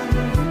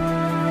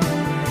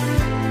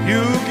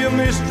 You give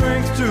me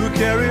strength to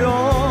carry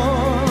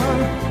on.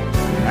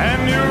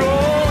 And you're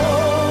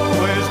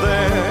always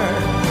there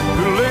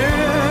to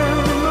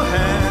lend a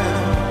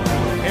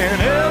hand in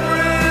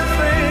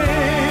everything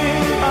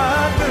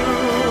I do.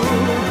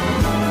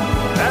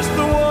 That's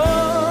the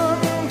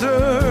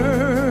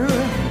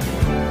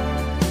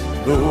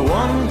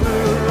wonder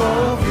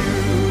of you.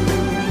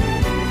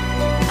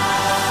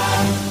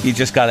 You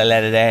just got to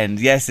let it end.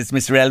 Yes, it's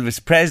Mr.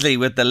 Elvis Presley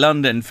with the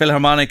London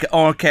Philharmonic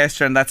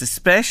Orchestra, and that's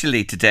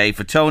especially today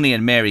for Tony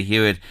and Mary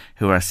Hewitt,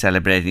 who are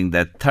celebrating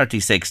their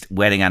 36th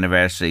wedding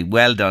anniversary.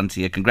 Well done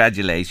to you.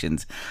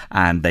 Congratulations.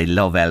 And they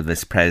love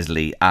Elvis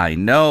Presley, I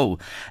know.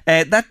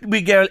 That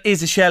wee girl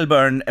is a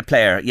Shelbourne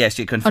player. Yes,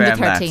 you confirm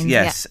that.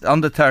 Yes,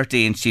 under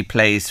 13 she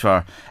plays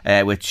for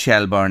with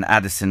Shelbourne,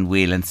 Addison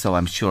Whelan, so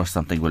I'm sure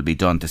something will be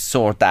done to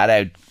sort that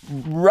out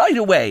right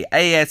away,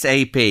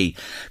 ASAP.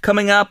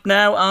 Coming up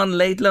now on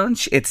Late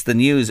Lunch, it's the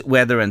news,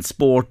 weather and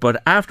sport,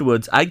 but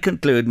afterwards I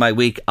conclude my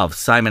week of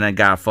Simon and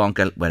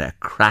Garfunkel with a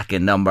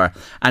cracking number,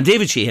 and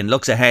David Sheehan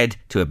looks ahead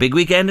to a big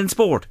weekend in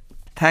sport.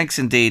 Thanks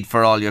indeed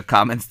for all your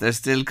comments. They're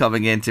still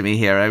coming in to me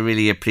here. I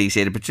really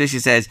appreciate it. Patricia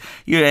says,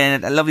 you're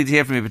in it. Lovely to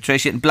hear from you,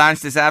 Patricia. And Blanche,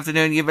 this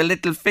afternoon, you have a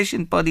little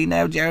fishing buddy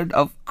now, Jared.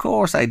 Of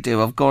course I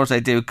do. Of course I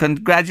do.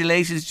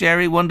 Congratulations,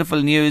 Jerry.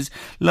 Wonderful news.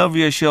 Love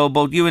your show.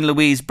 Both you and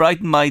Louise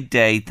brighten my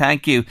day.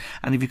 Thank you.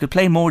 And if you could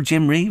play more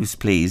Jim Reeves,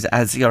 please,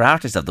 as your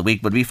Artist of the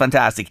Week, would be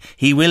fantastic.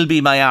 He will be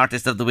my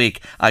Artist of the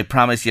Week. I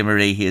promise you,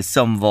 Marie. He has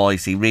some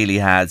voice. He really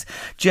has.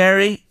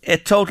 Jerry, a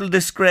total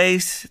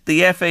disgrace.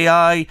 The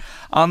FAI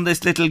on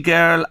this little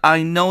girl.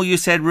 I know you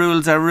said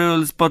rules are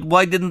rules, but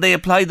why didn't they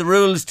apply the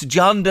rules to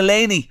John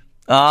Delaney?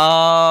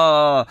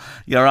 Oh,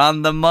 you're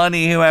on the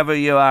money, whoever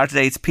you are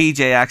today. It's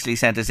PJ actually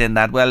sent us in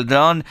that. Well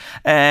done.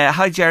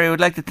 Hi, Jerry. I would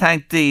like to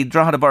thank the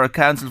Drogheda Borough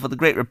Council for the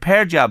great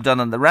repair job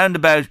done on the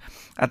roundabout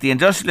at the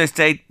industrial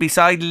estate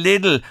beside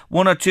Lidl.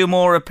 1 or 2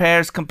 more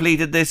repairs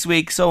completed this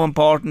week. So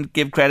important.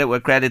 Give credit where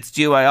credit's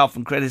due. I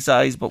often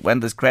criticise, but when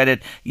there's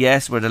credit,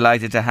 yes, we're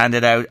delighted to hand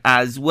it out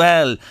as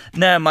well.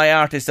 Now, my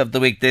Artist of the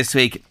Week this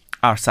week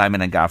are Simon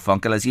and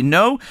Garfunkel, as you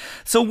know.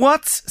 So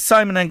what's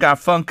Simon and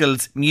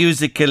Garfunkel's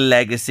musical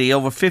legacy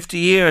over 50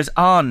 years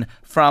on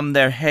from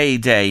their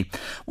heyday?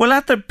 Well,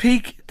 at their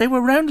peak, they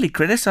were roundly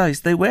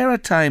criticised. They were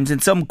at times in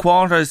some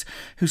quarters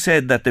who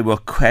said that they were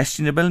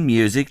questionable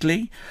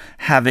musically,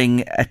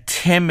 having a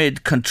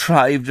timid,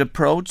 contrived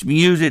approach,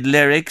 muted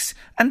lyrics,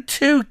 and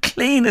too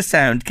clean a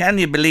sound. Can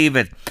you believe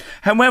it?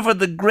 However,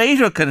 the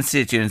greater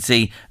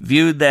constituency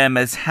viewed them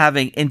as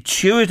having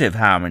intuitive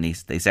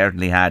harmonies. They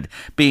certainly had,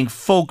 being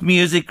folk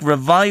music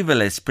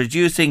revivalists,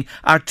 producing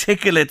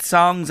articulate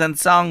songs and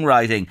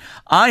songwriting.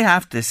 I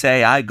have to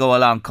say I go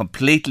along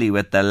completely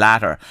with the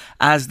latter,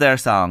 as their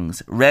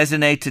songs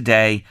resonate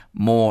today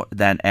more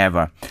than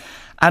ever.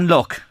 And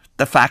look,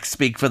 the facts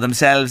speak for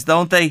themselves,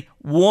 don't they?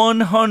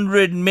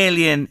 100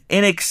 million,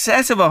 in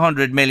excess of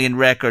 100 million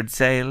record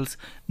sales,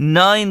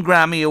 9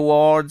 Grammy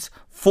Awards,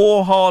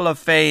 4 Hall of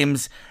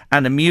Fames,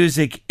 and a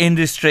Music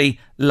Industry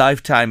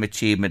Lifetime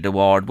Achievement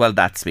Award. Well,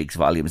 that speaks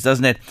volumes,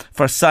 doesn't it?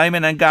 For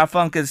Simon and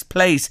Garfunkel's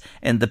place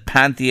in the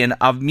pantheon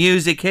of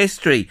music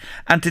history.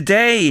 And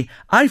today,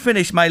 I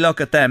finish my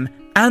look at them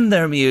and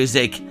their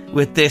music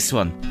with this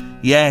one.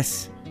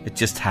 Yes, it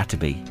just had to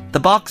be. The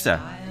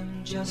Boxer.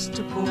 Just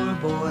a poor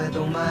boy,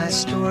 though my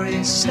story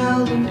is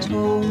seldom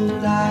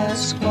told. I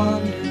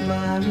squandered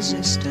my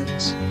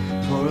resistance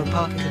for a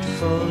pocket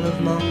full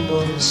of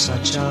mumbles.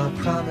 Such are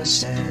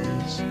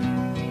promises.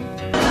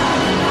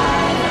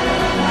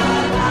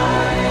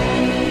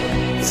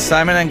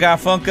 Simon and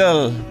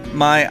Garfunkel,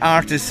 my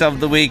Artists of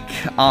the Week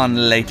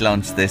on Late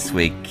Lunch this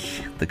week.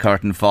 The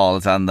curtain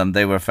falls on them.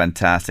 They were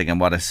fantastic, and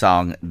what a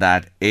song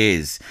that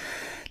is.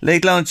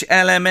 Late Lunch,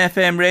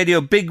 LMFM Radio,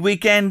 big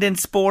weekend in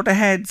sport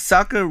ahead.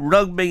 Soccer,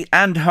 rugby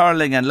and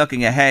hurling, and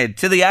looking ahead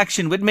to the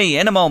action with me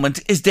in a moment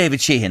is David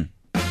Sheehan.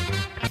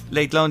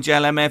 Late Lunch,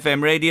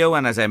 LMFM Radio,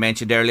 and as I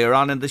mentioned earlier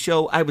on in the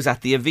show, I was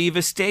at the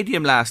Aviva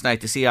Stadium last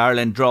night to see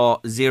Ireland draw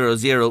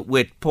 0-0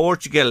 with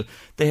Portugal.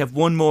 They have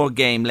one more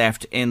game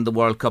left in the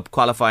World Cup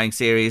qualifying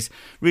series.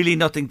 Really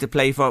nothing to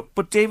play for.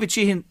 But David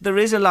Sheehan, there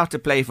is a lot to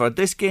play for.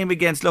 This game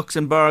against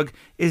Luxembourg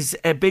is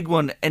a big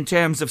one in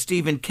terms of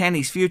Stephen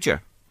Kenny's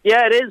future.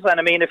 Yeah, it is. And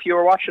I mean, if you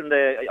were watching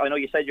I know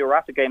you said you were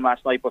at the game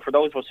last night, but for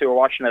those of us who were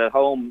watching it at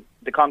home,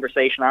 the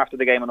conversation after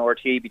the game on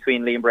RT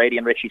between Liam Brady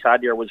and Richie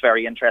Sadlier was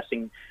very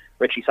interesting.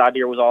 Richie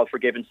Sadlier was all for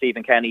giving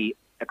Stephen Kenny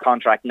a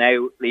contract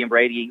now. Liam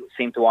Brady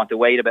seemed to want to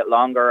wait a bit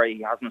longer.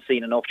 He hasn't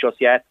seen enough just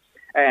yet.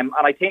 And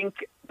I think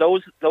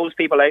those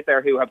people out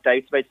there who have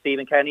doubts about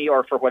Stephen Kenny,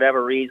 or for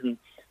whatever reason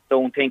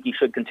don't think he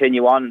should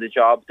continue on in the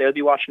job, they'll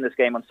be watching this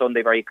game on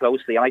Sunday very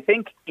closely. And I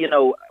think,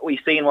 we've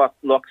seen what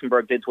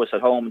Luxembourg did to us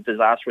at home,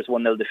 disastrous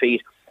 1-0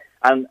 defeat.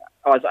 And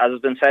as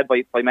has been said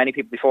by many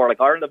people before,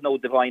 like, Ireland have no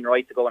divine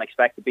right to go and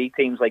expect to beat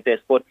teams like this,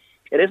 but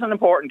it is an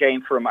important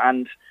game for him.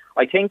 And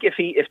I think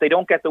if they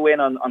don't get the win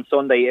on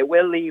Sunday, it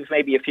will leave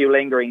maybe a few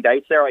lingering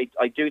doubts there.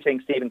 I do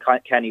think Stephen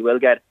Kenny will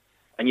get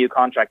a new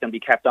contract and be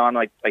kept on.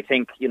 I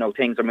think,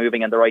 things are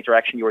moving in the right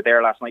direction. You were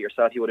there last night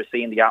yourself. You would have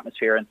seen the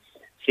atmosphere and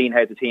seen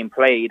how the team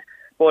played.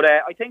 But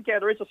I think,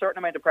 there is a certain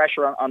amount of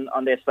pressure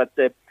on this, that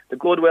the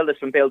goodwill that's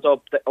been built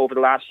up over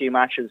the last few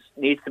matches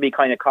needs to be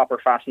kind of copper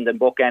fastened and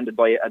bookended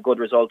by a good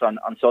result on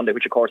Sunday,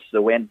 which of course is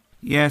a win.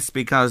 Yes,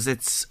 because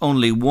it's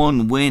only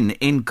one win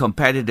in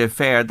competitive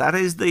fare. That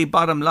is the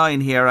bottom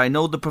line here. I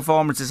know the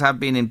performances have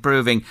been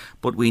improving,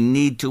 but we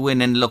need to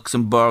win in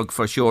Luxembourg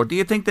for sure. Do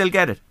you think they'll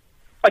get it?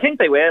 I think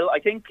they will. I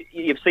think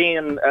you've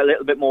seen a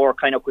little bit more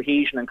kind of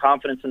cohesion and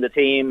confidence in the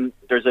team.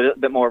 There's a little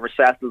bit more of a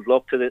settled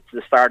look to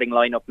the starting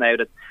lineup now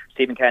that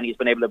Stephen Kenny has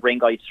been able to bring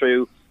guys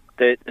through.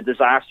 The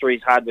disaster he's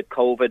had with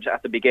COVID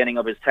at the beginning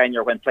of his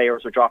tenure, when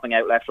players were dropping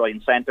out left, right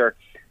and centre,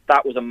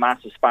 that was a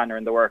massive spanner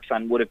in the works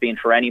and would have been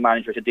for any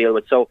manager to deal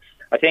with. So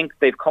I think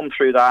they've come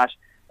through that.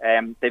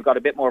 They've got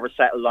a bit more of a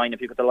settled line. If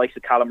you've got the likes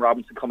of Callum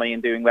Robinson coming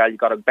in doing well, you've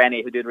got a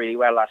Benny who did really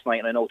well last night,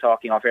 and I know,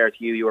 talking off air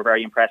to you were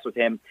very impressed with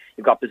him.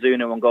 You've got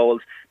Bazunu and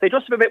goals. They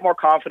just have a bit more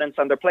confidence,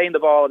 and they're playing the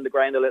ball on the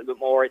ground a little bit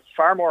more. It's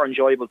far more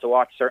enjoyable to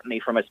watch, certainly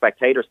from a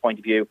spectator's point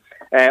of view.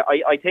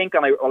 I think,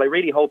 and I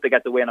really hope they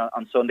get the win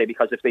on Sunday,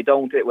 because if they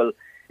don't, it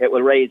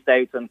will raise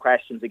doubts and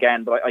questions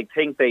again. But I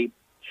think they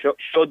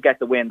should get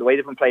the win. The way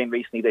they've been playing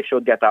recently, they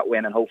should get that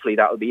win, and hopefully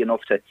that will be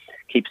enough to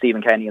keep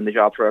Stephen Kenny in the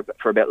job for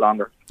a bit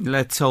longer.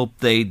 Let's hope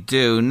they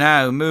do.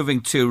 Now,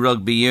 moving to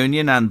rugby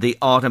union, and the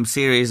autumn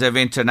series of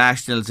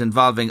internationals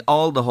involving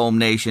all the home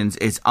nations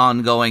is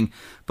ongoing,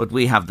 but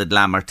we have the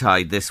Glamour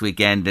Tide this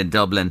weekend in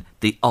Dublin.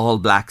 The All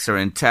Blacks are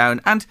in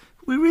town, and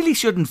we really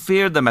shouldn't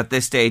fear them at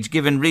this stage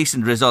given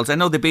recent results. I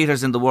know they beat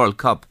us in the World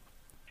Cup.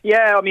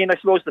 Yeah, I mean, I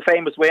suppose the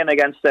famous win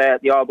against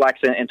the All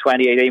Blacks in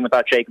 2018 with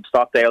that Jacob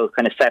Stockdale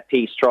kind of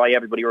set-piece try,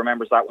 everybody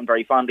remembers that one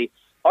very fondly.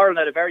 Ireland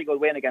had a very good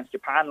win against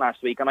Japan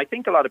last week, and I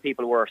think a lot of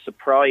people were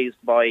surprised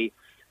by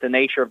the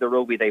nature of the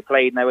rugby they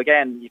played. Now,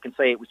 again, you can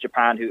say it was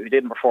Japan who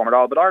didn't perform at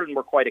all, but Ireland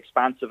were quite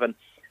expansive, and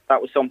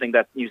that was something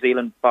that New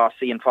Zealand boss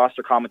Ian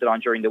Foster commented on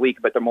during the week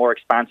about their more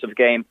expansive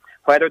game.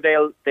 Whether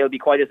they'll be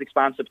quite as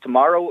expansive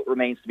tomorrow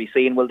remains to be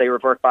seen. Will they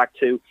revert back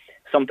to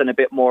something a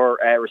bit more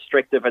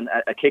restrictive and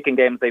a kicking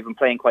game they've been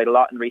playing quite a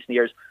lot in recent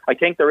years? I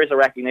think there is a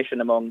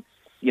recognition among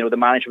the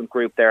management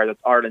group there that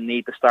Ireland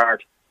need to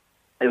start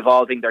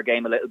evolving their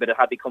game a little bit. It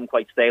had become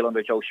quite stale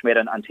under Joe Schmidt,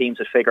 and teams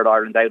had figured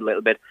Ireland out a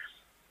little bit.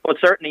 But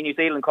certainly New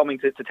Zealand coming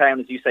to town,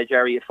 as you said,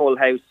 Jerry, a full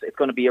house. It's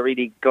going to be a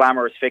really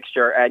glamorous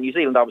fixture. New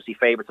Zealand obviously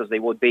favourites as they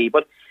would be,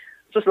 but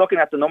just looking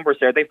at the numbers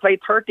there, they've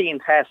played 13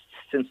 tests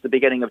since the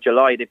beginning of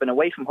July. They've been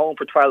away from home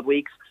for 12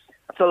 weeks.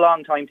 That's a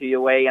long time to be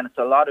away, and it's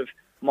a lot of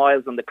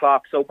miles on the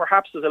clock. So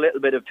perhaps there's a little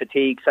bit of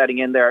fatigue setting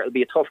in there. It'll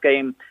be a tough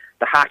game.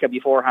 The haka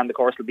beforehand, of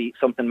course, will be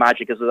something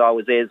magic, as it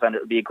always is, and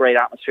it'll be a great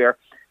atmosphere.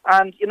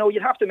 And,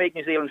 you'd have to make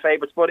New Zealand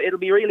favourites, but it'll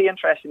be really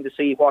interesting to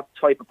see what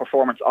type of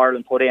performance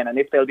Ireland put in and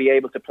if they'll be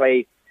able to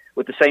play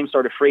with the same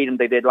sort of freedom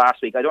they did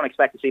last week. I don't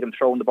expect to see them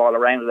throwing the ball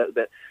around a little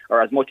bit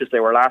or as much as they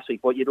were last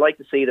week, but you'd like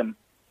to see them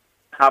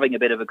having a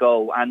bit of a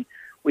go. And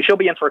we should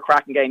be in for a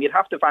cracking game. You'd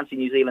have to fancy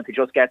New Zealand to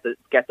just get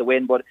the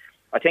win, but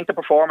I think the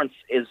performance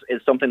is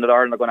something that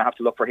Ireland are going to have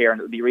to look for here, and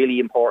it will be really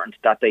important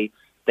that they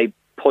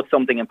put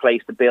something in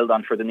place to build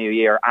on for the new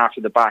year off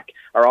the back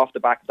of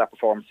that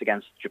performance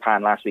against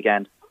Japan last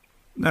weekend.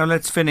 Now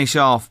let's finish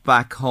off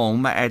back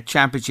home at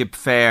Championship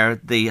Fair.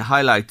 The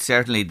highlights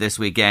certainly this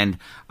weekend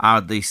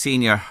are the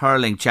Senior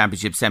Hurling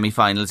Championship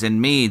semi-finals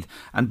in Meath,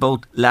 and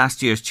both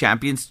last year's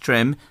champions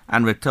Trim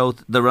and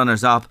Ratoath, the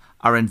runners-up,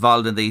 are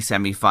involved in these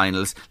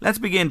semi-finals. Let's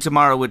begin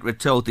tomorrow with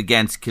Ratoath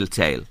against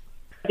Kiltale.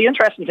 The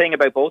interesting thing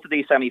about both of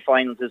these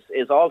semi-finals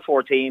is all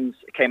four teams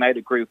came out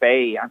of Group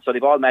A, and so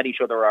they've all met each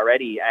other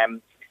already.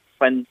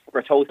 When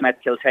Ratoath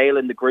met Kiltale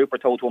in the group,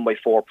 Ratoath won by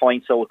 4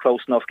 points, so a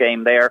close enough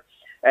game there.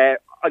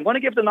 I'm going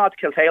to give the nod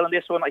to Kiltale on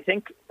this one. I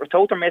think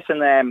Ratoath are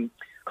missing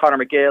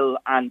Conor McGill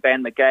and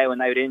Ben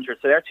McGowan out injured,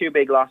 so they're two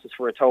big losses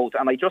for Ratoath.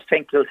 And I just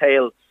think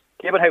Kiltale,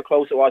 given how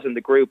close it was in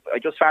the group, I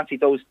just fancy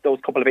those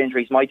couple of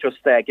injuries might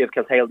just give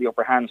Kiltale the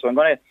upper hand. So I'm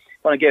going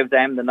to give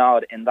them the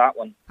nod in that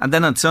one. And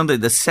then on Sunday,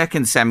 the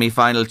second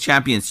semi-final,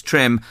 champions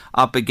Trim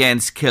up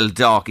against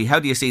Kildalkey. How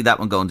do you see that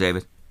one going,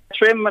 David?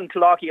 Trim and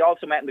Kildalkey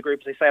also met in the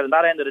group, as I said, and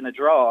that ended in a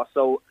draw.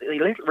 So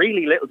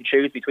really little to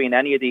choose between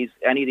any of these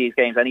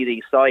games, any of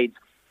these sides.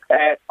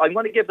 I'm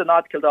going to give the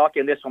nod to Kildalkey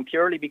on this one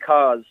purely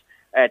because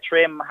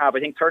Trim have, I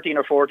think, 13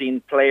 or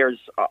 14 players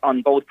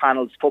on both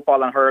panels,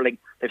 football and hurling.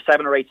 They have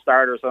 7 or 8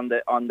 starters on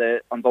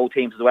both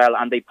teams as well,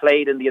 and they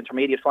played in the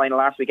intermediate final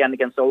last weekend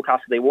against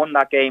Oldcastle. They won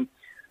that game.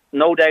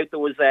 No doubt there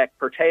was a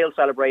curtailed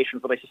celebration,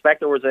 but I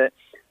suspect there was a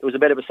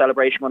bit of a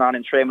celebration going on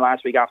in Trim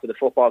last week after the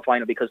football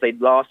final because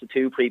they'd lost the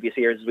 2 previous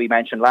years, as we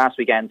mentioned last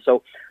weekend.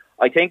 So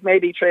I think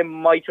maybe Trim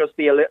might just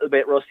be a little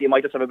bit rusty. It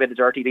might just have a bit of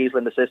dirty diesel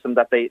in the system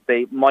that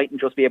they mightn't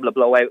just be able to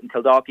blow out. And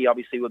Kildalkey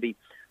obviously will be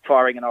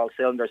firing on all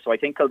cylinders. So I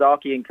think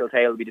Kildalkey and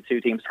Kiltale will be the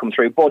 2 teams to come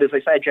through. But as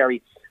I said,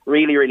 Jerry,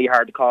 really, really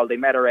hard to call. They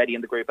met already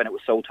in the group and it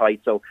was so tight.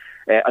 So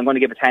I'm going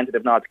to give a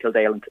tentative nod to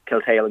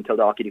Kiltale and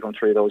Kildalkey to come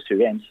through those 2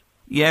 games.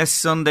 Yes,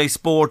 Sunday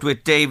Sport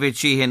with David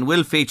Sheehan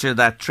will feature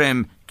that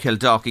Trim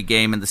Kildalkey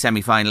game in the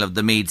semi-final of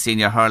the Meath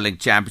Senior Hurling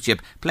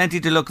Championship. Plenty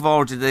to look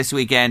forward to this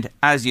weekend,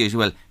 as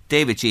usual.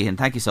 David Sheehan,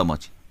 thank you so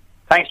much.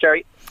 Thanks,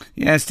 Jerry.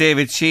 Yes,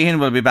 David Sheehan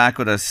will be back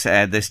with us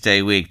this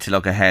day week to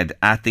look ahead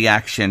at the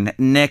action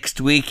next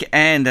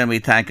weekend, and we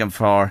thank him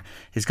for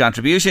his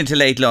contribution to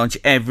Late Lunch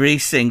every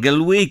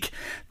single week.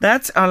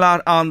 That's a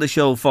lot on the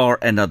show for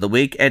another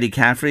week. Eddie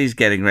Caffrey is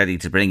getting ready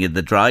to bring you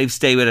The Drive.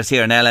 Stay with us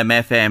here on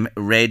LMFM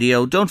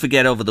Radio. Don't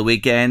forget, over the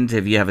weekend,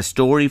 if you have a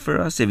story for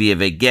us, if you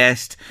have a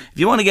guest, if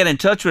you want to get in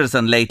touch with us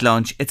on Late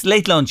Lunch, it's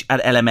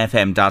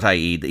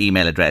latelunch@lmfm.ie, the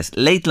email address,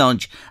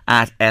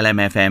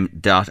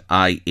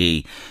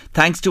 latelunch@lmfm.ie.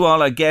 Thanks to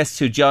all our guests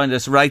who joined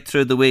us right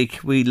through the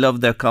week. We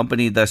love their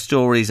company, their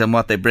stories and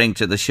what they bring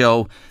to the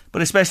show,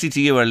 but especially to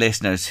you, our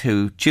listeners,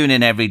 who tune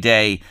in every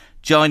day,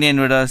 join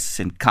in with us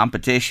in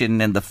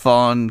competition, in the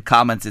fun,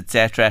 comments,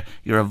 etc.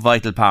 You're a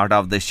vital part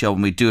of this show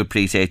and we do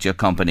appreciate your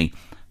company.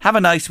 Have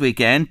a nice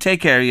weekend,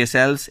 take care of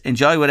yourselves,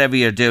 enjoy whatever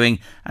you're doing,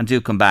 and do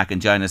come back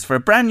and join us for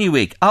a brand new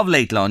week of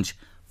Late Lunch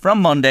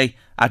from Monday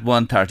at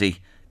 1:30.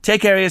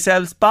 Take care of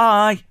yourselves,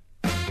 bye.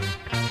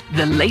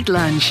 The Late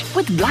Lunch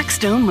with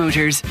Blackstone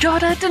Motors,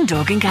 Drogheda,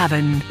 Dundalk and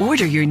Cavan.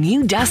 Order your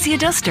new Dacia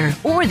Duster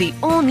or the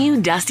all-new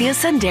Dacia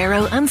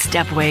Sandero and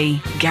Stepway.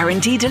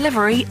 Guaranteed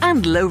delivery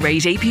and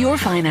low-rate APR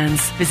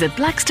finance. Visit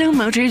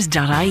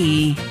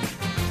blackstonemotors.ie.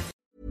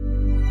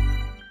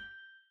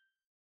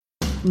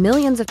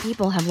 Millions of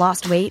people have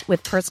lost weight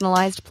with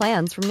personalized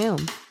plans from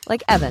Noom.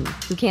 Like Evan,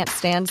 who can't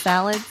stand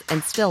salads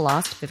and still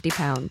lost 50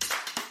 pounds.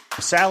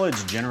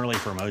 Salads generally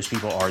for most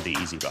people are the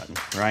easy button,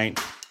 right?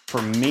 For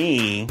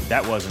me,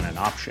 that wasn't an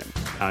option.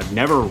 I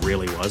never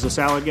really was a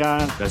salad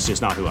guy. That's just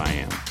not who I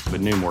am.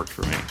 But Noom worked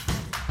for me.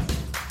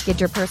 Get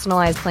your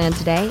personalized plan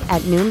today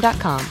at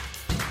Noom.com.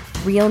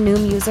 Real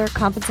Noom user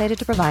compensated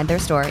to provide their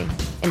story.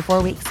 In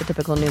 4 weeks, the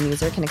typical Noom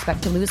user can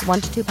expect to lose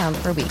 1 to 2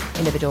 pounds per week.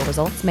 Individual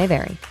results may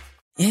vary.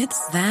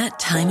 It's that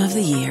time of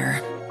the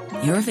year.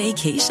 Your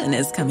vacation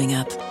is coming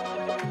up.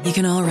 You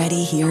can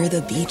already hear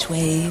the beach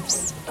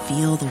waves,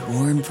 feel the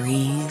warm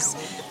breeze,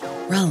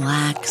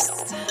 relax,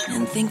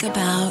 and think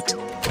about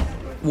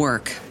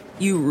work.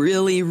 You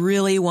really,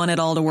 really want it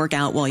all to work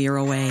out while you're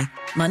away.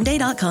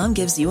 Monday.com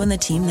gives you and the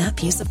team that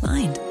peace of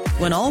mind.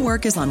 When all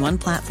work is on one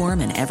platform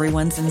and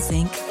everyone's in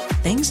sync,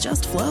 things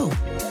just flow.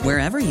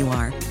 Wherever you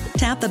are,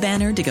 tap the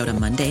banner to go to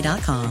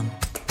Monday.com.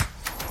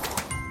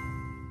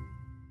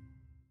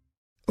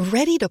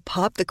 Ready to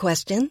pop the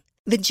question?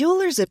 The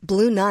jewelers at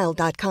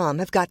BlueNile.com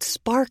have got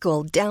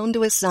sparkle down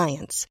to a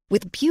science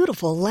with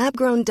beautiful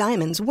lab-grown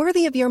diamonds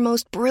worthy of your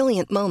most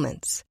brilliant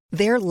moments.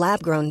 Their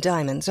lab-grown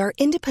diamonds are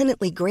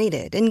independently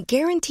graded and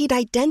guaranteed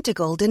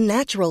identical to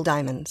natural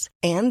diamonds,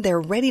 and they're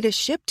ready to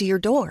ship to your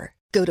door.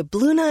 Go to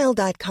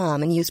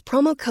BlueNile.com and use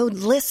promo code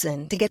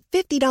LISTEN to get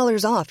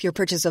 $50 off your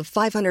purchase of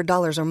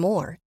 $500 or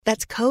more.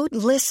 That's code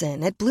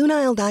LISTEN at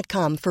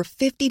BlueNile.com for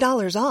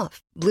 $50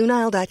 off.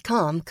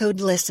 BlueNile.com,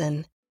 code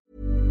LISTEN.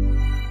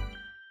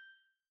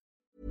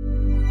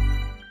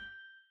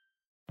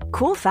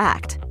 Cool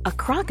fact, a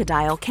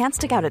crocodile can't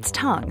stick out its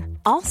tongue.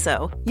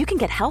 Also, you can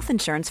get health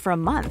insurance for a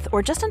month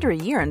or just under a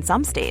year in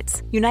some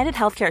states. United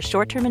Healthcare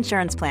short-term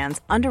insurance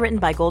plans, underwritten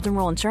by Golden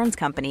Rule Insurance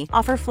Company,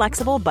 offer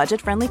flexible,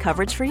 budget-friendly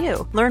coverage for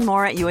you. Learn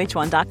more at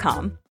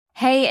uh1.com.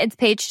 Hey, it's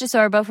Paige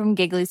DeSorbo from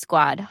Giggly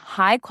Squad.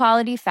 High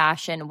quality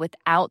fashion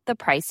without the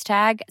price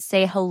tag.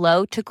 Say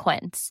hello to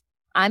Quince.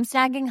 I'm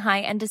snagging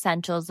high-end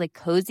essentials like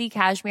cozy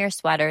cashmere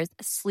sweaters,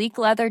 sleek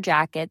leather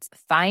jackets,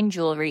 fine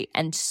jewelry,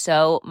 and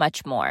so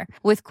much more.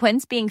 With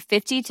Quince being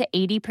 50 to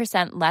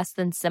 80% less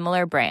than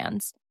similar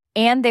brands.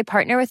 And they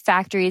partner with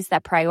factories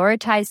that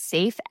prioritize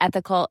safe,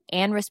 ethical,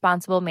 and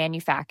responsible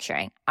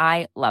manufacturing.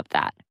 I love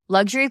that.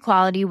 Luxury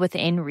quality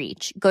within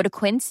reach. Go to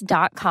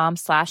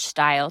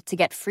quince.com/style to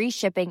get free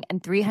shipping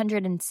and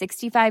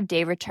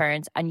 365-day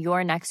returns on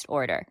your next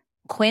order.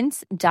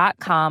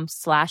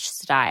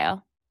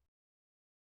 Quince.com/style.